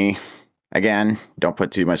just me. Again, don't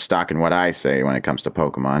put too much stock in what I say when it comes to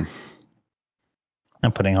Pokemon.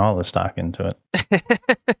 I'm putting all the stock into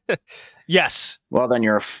it. Yes. Well, then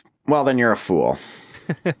you're a fool.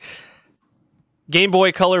 Game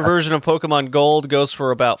Boy Color version of Pokemon Gold goes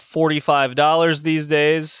for about $45 these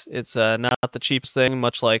days. It's not the cheapest thing,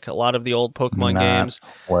 much like a lot of the old Pokemon games.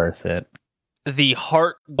 Worth it. The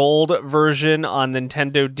Heart Gold version on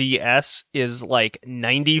Nintendo DS is like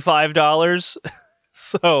 $95.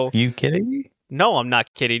 So, you kidding me? No, I'm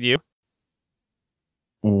not kidding you.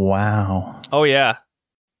 Wow. Oh yeah,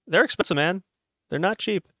 they're expensive, man. They're not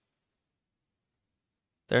cheap.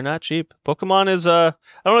 They're not cheap. Pokemon is I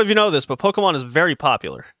don't know if you know this, but Pokemon is very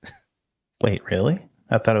popular. Wait, really?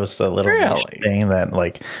 I thought it was a little niche thing that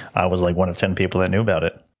like I was like one of 10 people that knew about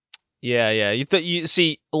it. Yeah. You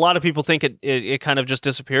see, a lot of people think it kind of just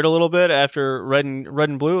disappeared a little bit after Red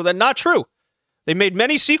and Blue. That's not true. They made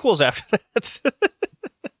many sequels after that.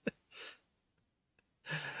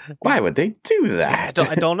 Why would they do that?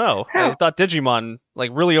 I don't know. I thought Digimon like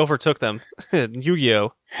really overtook them.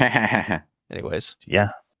 Yu-Gi-Oh. Anyways. Yeah.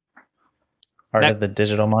 Art of the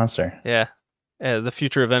Digital Monster. Yeah. The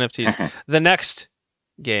future of NFTs. The next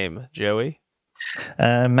game, Joey.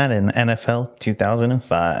 Madden NFL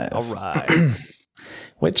 2005. All right.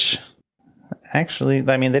 Which, actually,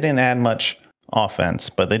 I mean, they didn't add much offense,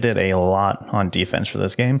 but they did a lot on defense for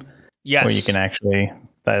this game. Yes. Where you can actually,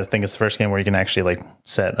 I think it's the first game where you can actually like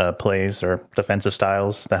set plays or defensive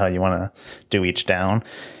styles to how you want to do each down,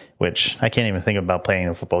 which I can't even think about playing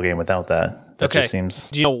a football game without that. That just seems.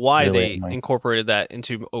 Do you know why really they incorporated that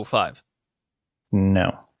into 05?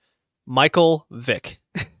 No. Michael Vick.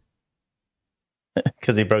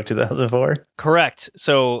 Because he broke 2004? Correct.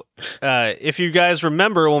 So if you guys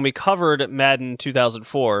remember when we covered Madden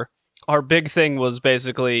 2004, our big thing was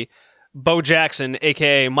basically Bo Jackson,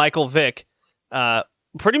 a.k.a. Michael Vick,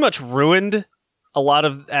 pretty much ruined a lot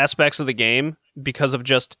of aspects of the game because of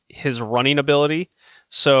just his running ability.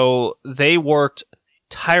 So they worked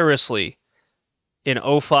tirelessly in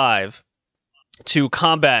 05 to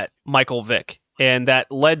combat Michael Vick. And that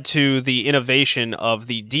led to the innovation of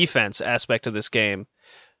the defense aspect of this game,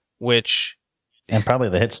 which... And probably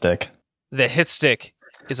the hit stick. The hit stick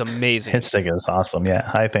is amazing. Hit stick is awesome, yeah.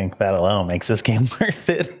 I think that alone makes this game worth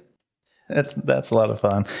it. That's a lot of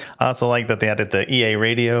fun. I also like that they added the EA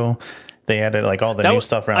radio. They added like all the new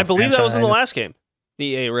stuff around. I believe that was in the last game. The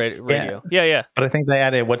EA radio. Yeah. But I think they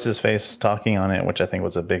added what's his face talking on it, which I think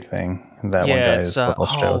was a big thing. That one guy's football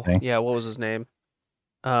show thing. Yeah, what was his name?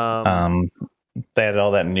 They added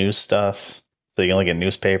all that news stuff, so you can look at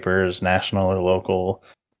newspapers, national or local,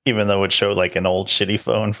 even though it showed like an old shitty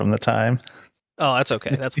phone from the time. Oh, that's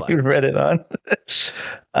okay. That's fine. You read it on.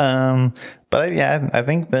 But I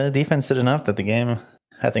think the defense did enough that the game,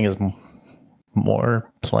 I think, is more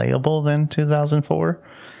playable than 2004.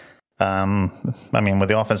 I mean, with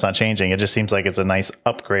the offense not changing, it just seems like it's a nice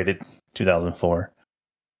upgraded 2004.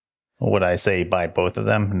 Would I say buy both of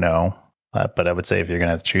them? No. But I would say if you're going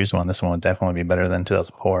to have to choose one, this one would definitely be better than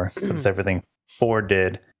 2004. Because everything 4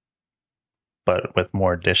 did, but with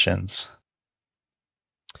more additions.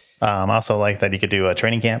 I also like that you could do a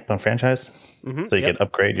training camp on franchise. So you could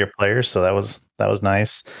upgrade your players. So that was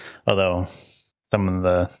nice. Although some of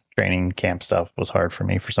the training camp stuff was hard for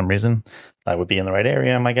me for some reason. I would be in the right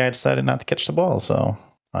area and my guy decided not to catch the ball. So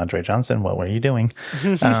Andre Johnson, what were you doing?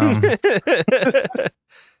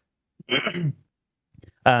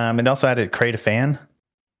 It also added create a fan,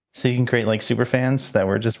 so you can create like super fans that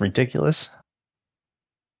were just ridiculous.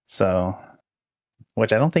 So,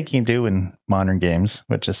 which I don't think you can do in modern games,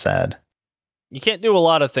 which is sad. You can't do a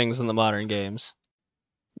lot of things in the modern games.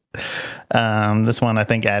 This one I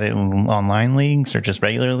think added online leagues or just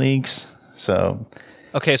regular leagues. So,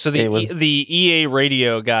 okay, so the EA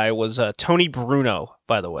radio guy was Tony Bruno,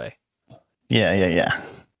 by the way. Yeah.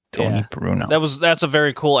 Tony Bruno. That's a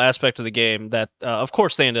very cool aspect of the game that, of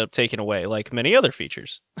course, they ended up taking away, like many other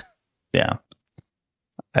features. Yeah.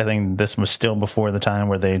 I think this was still before the time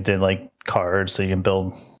where they did like cards so you can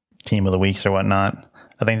build team of the weeks or whatnot.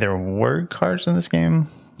 I think there were cards in this game.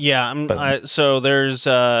 Yeah, so there's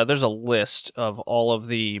a list of all of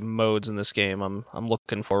the modes in this game I'm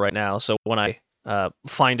looking for right now. So when I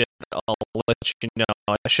find it, I'll let you know.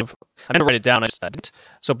 I didn't write it down. I just didn't.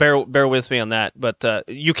 So bear with me on that. But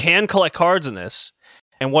you can collect cards in this,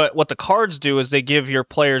 and what the cards do is they give your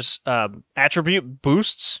players attribute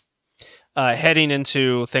boosts heading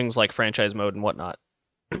into things like franchise mode and whatnot,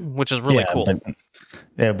 which is really cool.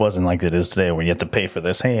 It wasn't like it is today, where you have to pay for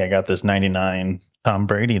this. Hey, I got this 99 Tom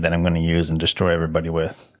Brady that I'm going to use and destroy everybody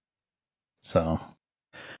with. So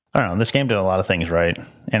I don't know. This game did a lot of things right,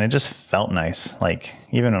 and it just felt nice. Like,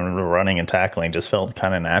 even running and tackling just felt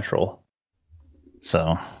kind of natural.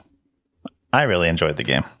 So I really enjoyed the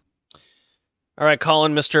game. All right,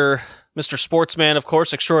 Colin, Mr. Sportsman, of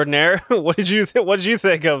course, extraordinaire. What did you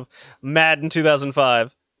think of Madden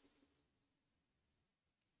 2005?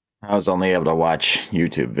 I was only able to watch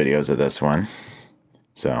YouTube videos of this one.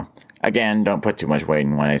 So, again, don't put too much weight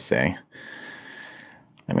in what I say.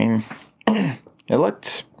 I mean, it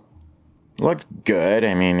looked good.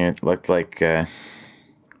 I mean, it looked like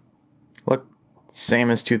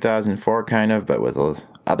same as 2004 kind of, but with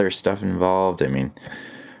other stuff involved. I mean,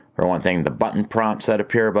 for one thing, the button prompts that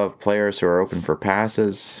appear above players who are open for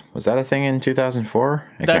passes, was that a thing in 2004?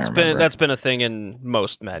 That's been a thing in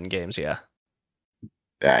most Madden games, yeah.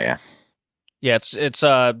 Yeah. Yeah, it's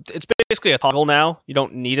basically a toggle now. You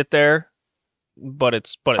don't need it there, but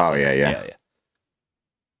it's oh yeah.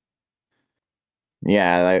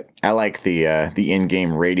 Yeah, I like the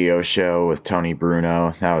in-game radio show with Tony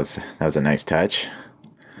Bruno. That was a nice touch.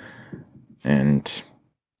 And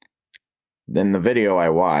then the video I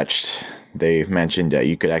watched, they mentioned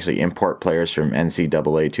you could actually import players from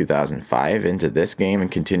NCAA 2005 into this game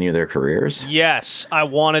and continue their careers. Yes, I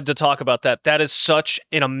wanted to talk about that. That is such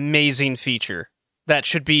an amazing feature that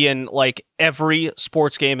should be in like every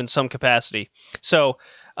sports game in some capacity. So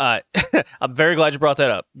I'm very glad you brought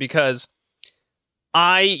that up, because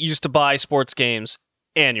I used to buy sports games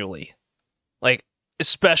annually, like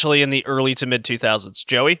especially in the early to mid 2000s.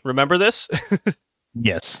 Joey, remember this?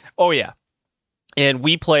 Yes. Oh, yeah. And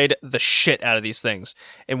we played the shit out of these things.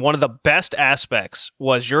 And one of the best aspects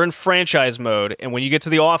was you're in franchise mode, and when you get to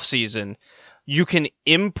the off season, you can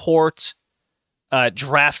import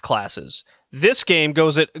draft classes. This game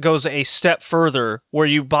goes a step further, where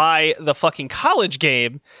you buy the fucking college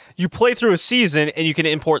game, you play through a season, and you can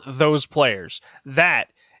import those players.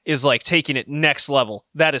 That is like taking it next level.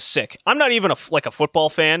 That is sick. I'm not even a football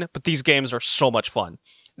fan, but these games are so much fun.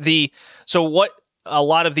 So what a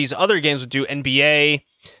lot of these other games would do, NBA,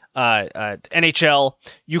 NHL,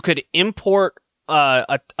 you could import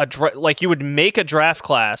you would make a draft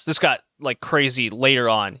class. This got like crazy later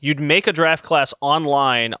on. You'd make a draft class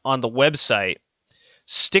online on the website,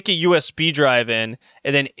 stick a USB drive in,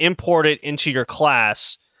 and then import it into your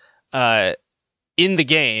class in the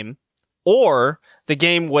game, or the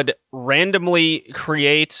game would randomly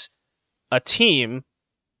create a team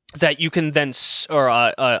that you can then, or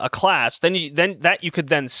a class, then that you could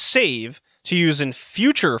then save to use in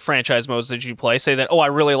future franchise modes that you play. Say that, oh, I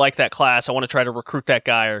really like that class, I want to try to recruit that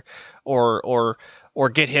guy, or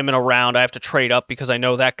get him in a round. I have to trade up because I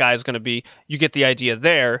know that guy's going to be. You get the idea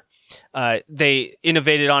there. They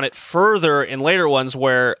innovated on it further in later ones,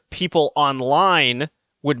 where people online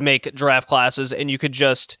would make draft classes, and you could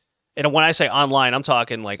just. And when I say online, I'm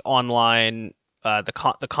talking like online,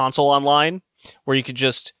 the console online, where you could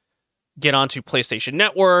just get onto PlayStation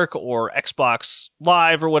Network or Xbox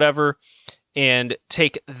Live or whatever, and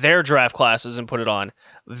take their draft classes and put it on.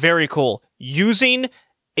 Very cool. Using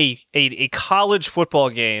a college football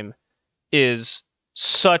game is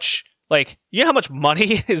such, like, you know how much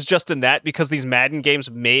money is just in that, because these Madden games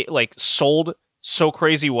sold so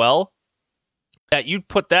crazy well that you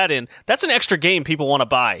put that in. That's an extra game people want to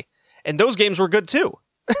buy. And those games were good too.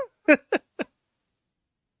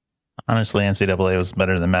 Honestly, NCAA was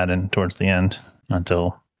better than Madden towards the end,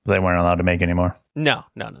 until they weren't allowed to make anymore. No.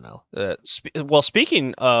 Well,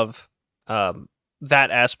 speaking of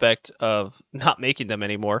that aspect of not making them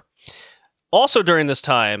anymore, also during this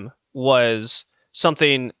time was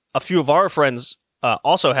something a few of our friends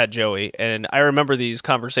also had, Joey, and I remember these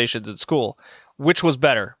conversations at school. Which was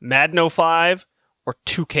better, Madden 05 or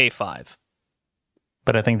 2K5?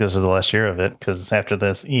 But I think this was the last year of it, because after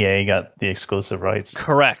this, EA got the exclusive rights.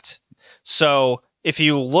 Correct. So if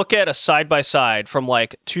you look at a side-by-side from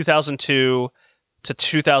like 2002 to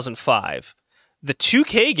 2005, the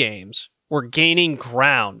 2K games were gaining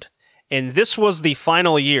ground. And this was the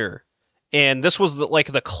final year. And this was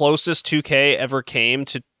the closest 2K ever came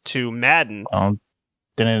to Madden.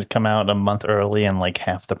 Didn't it come out a month early and like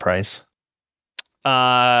half the price?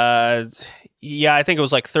 Yeah, I think it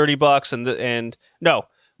was like $30, and no,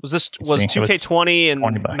 was 2K20 and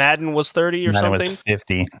 $20. Madden was 30 or Madden something? Was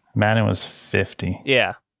 50. Madden was 50.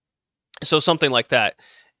 Yeah, so something like that.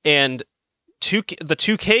 And the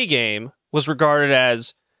 2K game was regarded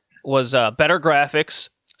as better graphics,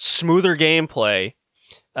 smoother gameplay.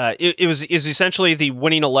 It was essentially the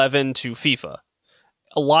winning 11 to FIFA.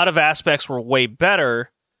 A lot of aspects were way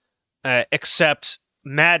better, except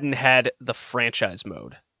Madden had the franchise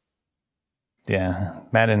mode. Yeah,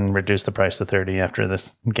 Madden reduced the price to 30 after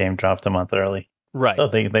this game dropped a month early. Right. So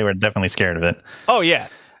they were definitely scared of it. Oh, yeah.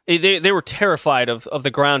 They were terrified of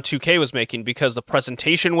the ground 2K was making, because the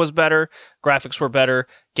presentation was better, graphics were better,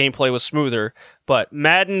 gameplay was smoother. But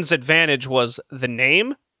Madden's advantage was the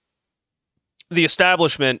name, the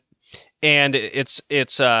establishment, and its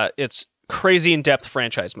crazy in-depth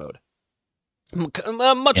franchise mode.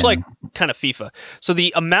 Much like kind of FIFA. So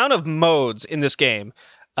the amount of modes in this game,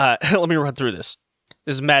 let me run through this.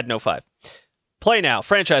 This is Madden 05. Play now,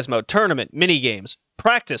 franchise mode, tournament, mini games,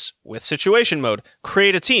 practice with situation mode,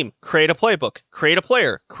 create a team, create a playbook, create a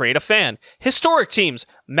player, create a fan, historic teams,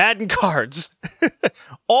 Madden cards,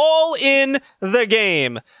 all in the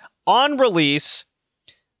game on release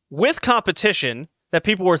with competition that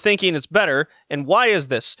people were thinking it's better. And why is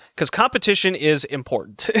this? Because competition is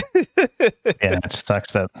important. Yeah, it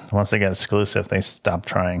sucks that once they got exclusive, they stopped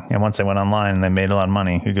trying. And once they went online and they made a lot of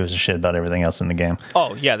money, who gives a shit about everything else in the game?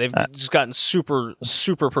 Oh, yeah, they've just gotten super,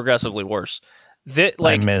 super progressively worse.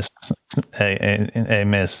 I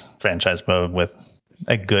miss franchise mode with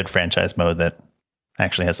a good franchise mode that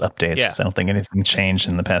actually has updates. Yeah. I don't think anything changed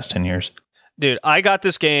in the past 10 years. Dude, I got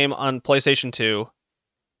this game on PlayStation 2,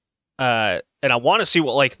 and I want to see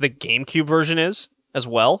what like the GameCube version is as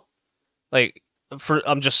well. Like,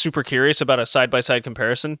 I'm just super curious about a side-by-side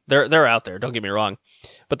comparison. They're out there, don't get me wrong,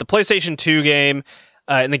 but the PlayStation 2 game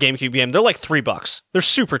and the GameCube game, they're like $3. They're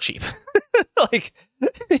super cheap. Like,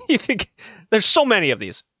 there's so many of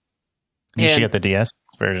these. You should get the DS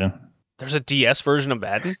version. There's a DS version of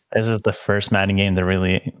Madden? This is the first Madden game to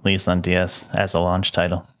really release on DS as a launch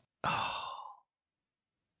title. Oh,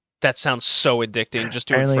 that sounds so addicting. Just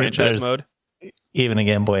doing Apparently franchise mode. Even a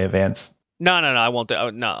Game Boy Advance. No, I won't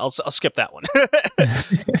do. No, I'll skip that one.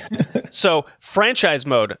 So franchise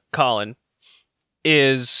mode, Colin,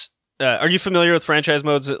 is. Are you familiar with franchise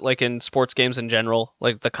modes, like in sports games in general,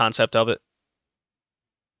 like the concept of it?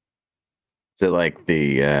 Is it like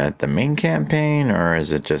the main campaign, or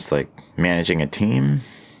is it just like managing a team?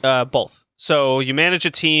 Both. So you manage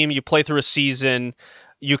a team, you play through a season,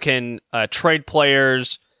 you can trade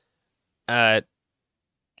players, like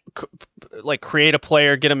create a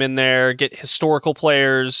player, get them in there, get historical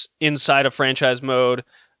players inside of franchise mode.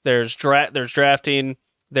 There's drafting.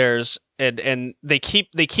 There's and they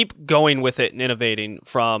keep going with it and innovating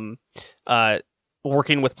from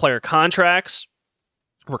working with player contracts,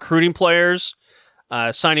 recruiting players,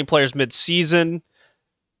 signing players mid-season,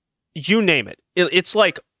 you name it. It's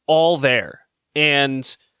like all there.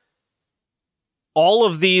 And all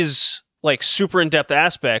of these like super in-depth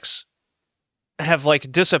aspects have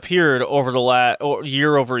like disappeared over the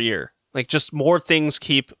year over year. Like just more things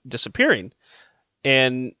keep disappearing.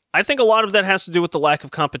 And I think a lot of that has to do with the lack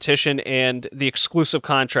of competition and the exclusive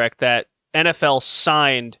contract that NFL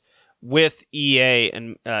signed with EA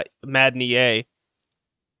and Madden EA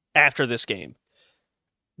after this game.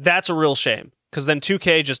 That's a real shame, because then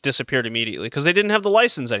 2K just disappeared immediately because they didn't have the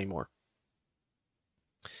license anymore.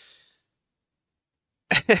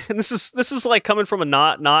 And this is like coming from a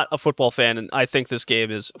not a football fan, and I think this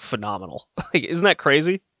game is phenomenal. Like, isn't that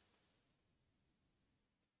crazy?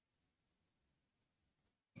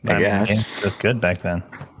 I guess it was good back then.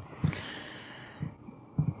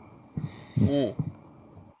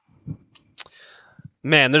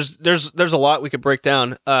 Man, there's a lot we could break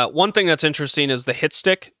down. One thing that's interesting is the hit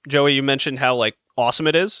stick. Joey, you mentioned how like awesome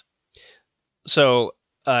it is. So,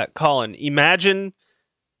 Colin, imagine.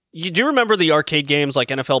 Do you remember the arcade games like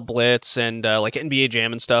NFL Blitz and like NBA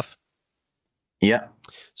Jam and stuff? Yeah.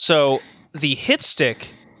 So the hit stick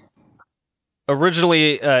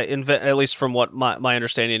originally, at least from what my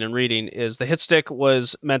understanding and reading, is the hit stick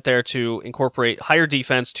was meant there to incorporate higher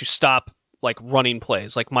defense to stop like running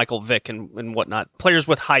plays, like Michael Vick and whatnot, players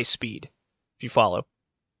with high speed, if you follow.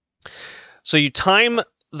 So you time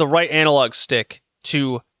the right analog stick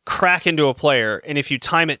to crack into a player, and if you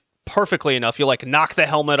time it perfectly enough, you'll like knock the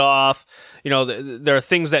helmet off. You know, there are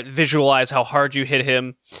things that visualize how hard you hit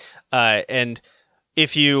him, and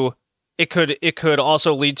if you, it could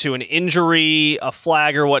also lead to an injury, a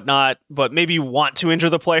flag or whatnot. But maybe you want to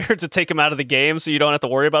injure the player to take him out of the game, so you don't have to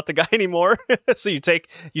worry about the guy anymore. So you take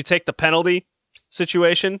the penalty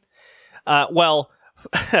situation. Well,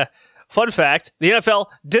 fun fact: the NFL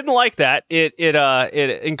didn't like that. It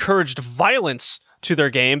encouraged violence to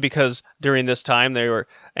their game, because during this time they were,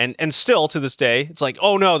 and still to this day, it's like,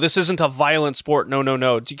 oh no, this isn't a violent sport. No,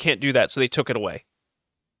 you can't do that. So they took it away.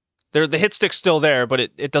 The hit stick's still there, but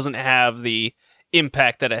it doesn't have the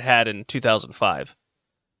impact that it had in 2005.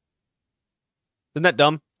 Isn't that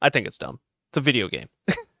dumb? I think it's dumb. It's a video game.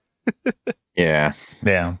 Yeah.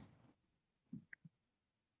 Yeah.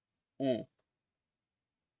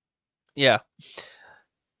 Yeah.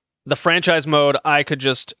 The franchise mode, I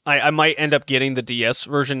might end up getting the DS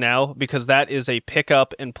version now, because that is a pick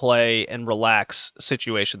up and play and relax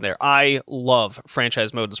situation there. I love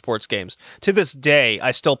franchise mode in sports games. To this day,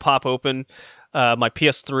 I still pop open my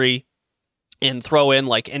PS3 and throw in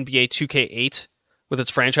like NBA 2K8 with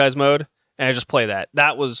its franchise mode, and I just play that.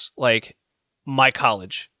 That was like my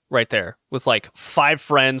college right there, with like 5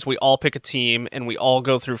 friends. We all pick a team and we all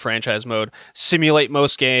go through franchise mode, simulate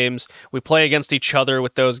most games. We play against each other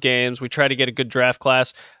with those games. We try to get a good draft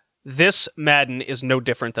class. This Madden is no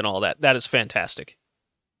different than all that. That is fantastic.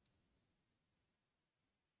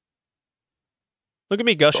 Look at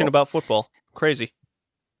me gushing about football. Crazy.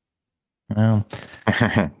 Well,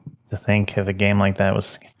 to think of a game like that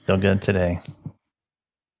was still good today.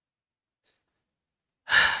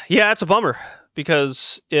 Yeah, it's a bummer.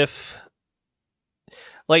 Because if,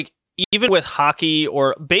 like, even with hockey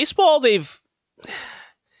or baseball, they've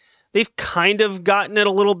kind of gotten it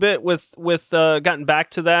a little bit with gotten back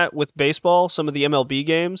to that with baseball. Some of the MLB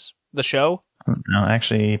games, the show. No, I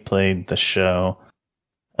actually played the show.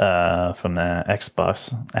 from the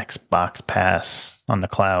Xbox Pass on the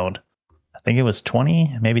cloud. I think it was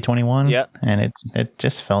 20, maybe 21. Yeah. And it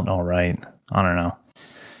just felt all right. I don't know.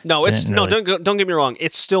 No, don't get me wrong.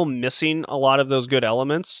 It's still missing a lot of those good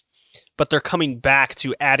elements, but they're coming back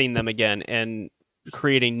to adding them again and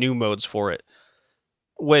creating new modes for it.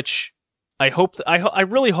 Which I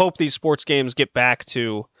really hope these sports games get back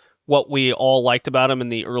to what we all liked about them in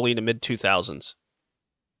the early to mid 2000s.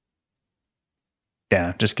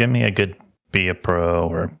 Yeah, just give me a good Be a Pro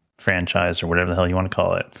or franchise or whatever the hell you want to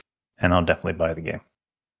call it, and I'll definitely buy the game.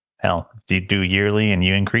 Hell, if you do yearly and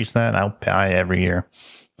you increase that, I'll buy every year.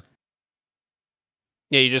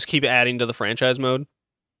 Yeah, you just keep adding to the franchise mode.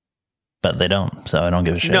 But they don't, so I don't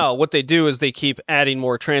give a shit. No, what they do is they keep adding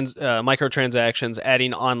more microtransactions,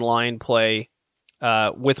 adding online play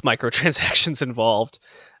with microtransactions involved.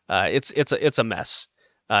 It's a mess.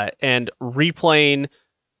 And replaying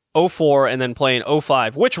 04 and then playing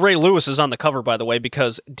 05, which Ray Lewis is on the cover, by the way,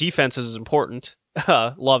 because defense is important.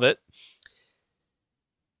 Love it.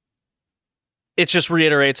 It just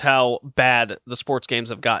reiterates how bad the sports games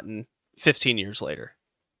have gotten 15 years later.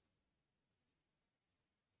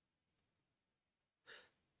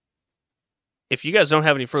 If you guys don't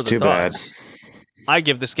have any further thoughts, I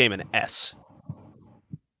give this game an S.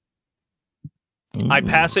 I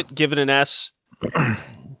pass it, give it an S,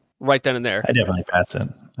 right then and there. I definitely pass it.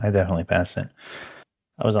 I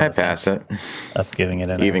pass it. Of giving it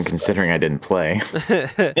an even S, considering I didn't play.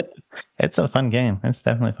 It's a fun game. It's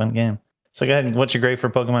definitely a fun game. So go ahead. What's your grade for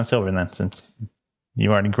Pokemon Silver then? Since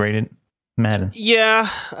you already graded Madden. Yeah.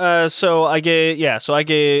 So I give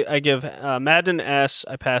Madden S.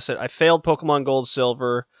 I pass it. I failed Pokemon Gold,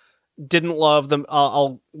 Silver. Didn't love them.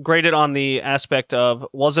 I'll grade it on the aspect of,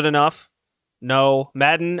 was it enough? No.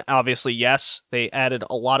 Madden, obviously, yes. They added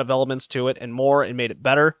a lot of elements to it and more and made it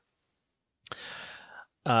better.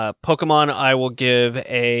 Pokemon, I'll give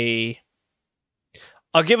it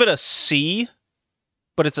a C,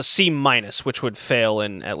 but it's a C minus, which would fail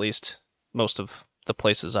in at least most of the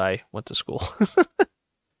places I went to school.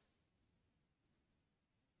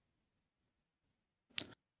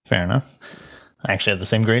 Fair enough. I actually have the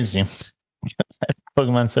same grades as you.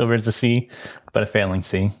 Pokemon Silver is a C, but a failing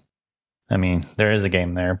C. I mean, there is a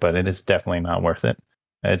game there, but it is definitely not worth it.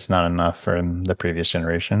 It's not enough for the previous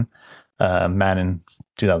generation. Madden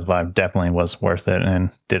 2005 definitely was worth it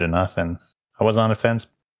and did enough. And I was on a fence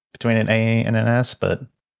between an A and an S, but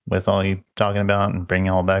with all you talking about and bringing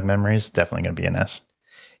all back memories, definitely going to be an S.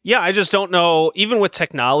 Yeah, I just don't know. Even with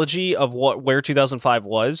technology of where 2005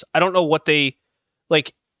 was, I don't know what they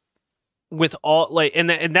like. With all like, and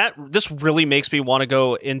that this really makes me want to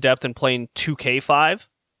go in depth in playing 2K5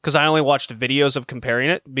 because I only watched videos of comparing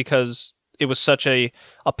it because it was such a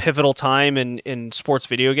pivotal time in sports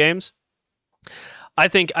video games. I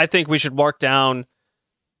think we should mark down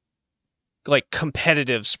like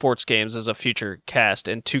competitive sports games as a future cast,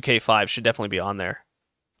 and 2K5 should definitely be on there.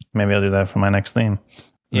 Maybe I'll do that for my next theme.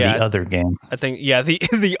 Yeah, the other game. I think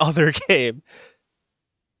the other game.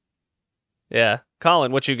 Yeah,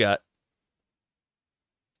 Colin, what you got?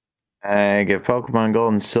 I give Pokemon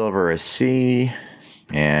Gold and Silver a C,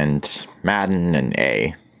 and Madden an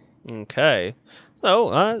A. Okay,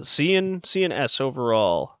 so C and S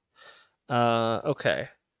overall. Okay.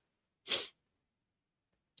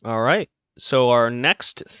 All right. So our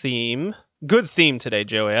next theme, good theme today,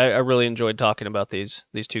 Joey. I really enjoyed talking about these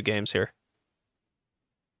two games here.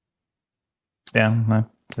 Yeah.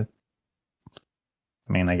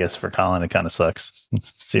 I mean, I guess for Colin, it kind of sucks.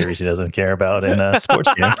 It's a series he doesn't care about in a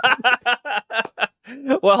sports game.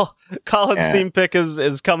 Well, Colin's theme pick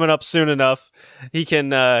is coming up soon enough. He can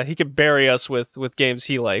bury us with games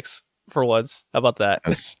he likes for once. How about that?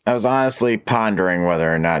 I was honestly pondering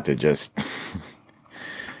whether or not to just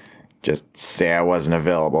say I wasn't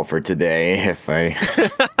available for today. If I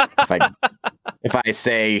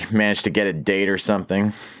say managed to get a date or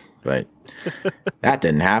something, but that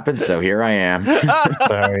didn't happen. So here I am.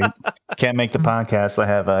 Sorry, can't make the podcast. I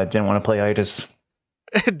have didn't want to play itis.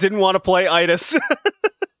 Didn't want to play itis.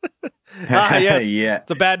 Yes, yeah,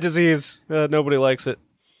 it's a bad disease. Nobody likes it.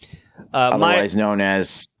 Otherwise known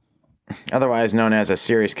as a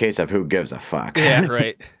serious case of who gives a fuck. Yeah,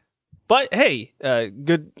 right. But hey,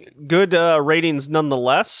 good ratings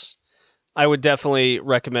nonetheless. I would definitely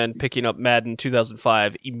recommend picking up Madden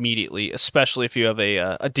 2005 immediately, especially if you have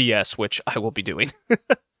a DS, which I will be doing.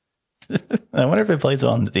 I wonder if it plays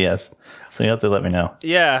well on the DS. So you have to let me know.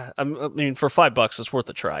 Yeah, I mean, for $5, it's worth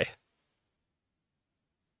a try.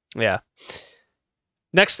 Yeah.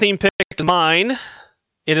 Next theme pick is mine.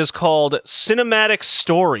 It is called Cinematic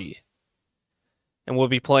Story. And we'll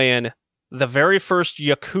be playing the very first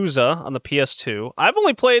Yakuza on the PS2. I've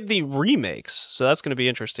only played the remakes, so that's going to be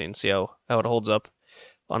interesting. See how it holds up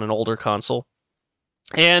on an older console.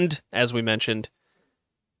 And, as we mentioned,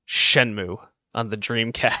 Shenmue on the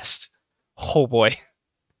Dreamcast. Oh boy.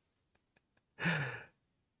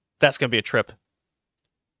 That's going to be a trip.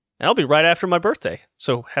 And I'll be right after my birthday.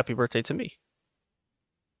 So happy birthday to me.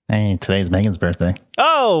 Hey, today's Megan's birthday.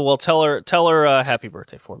 Oh, well, tell her happy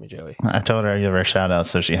birthday for me, Joey. I told her I'd give her a shout out,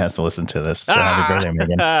 so she has to listen to this. So happy birthday,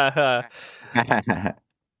 Megan.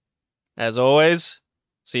 As always,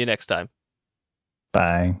 see you next time.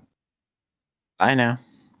 Bye. I know.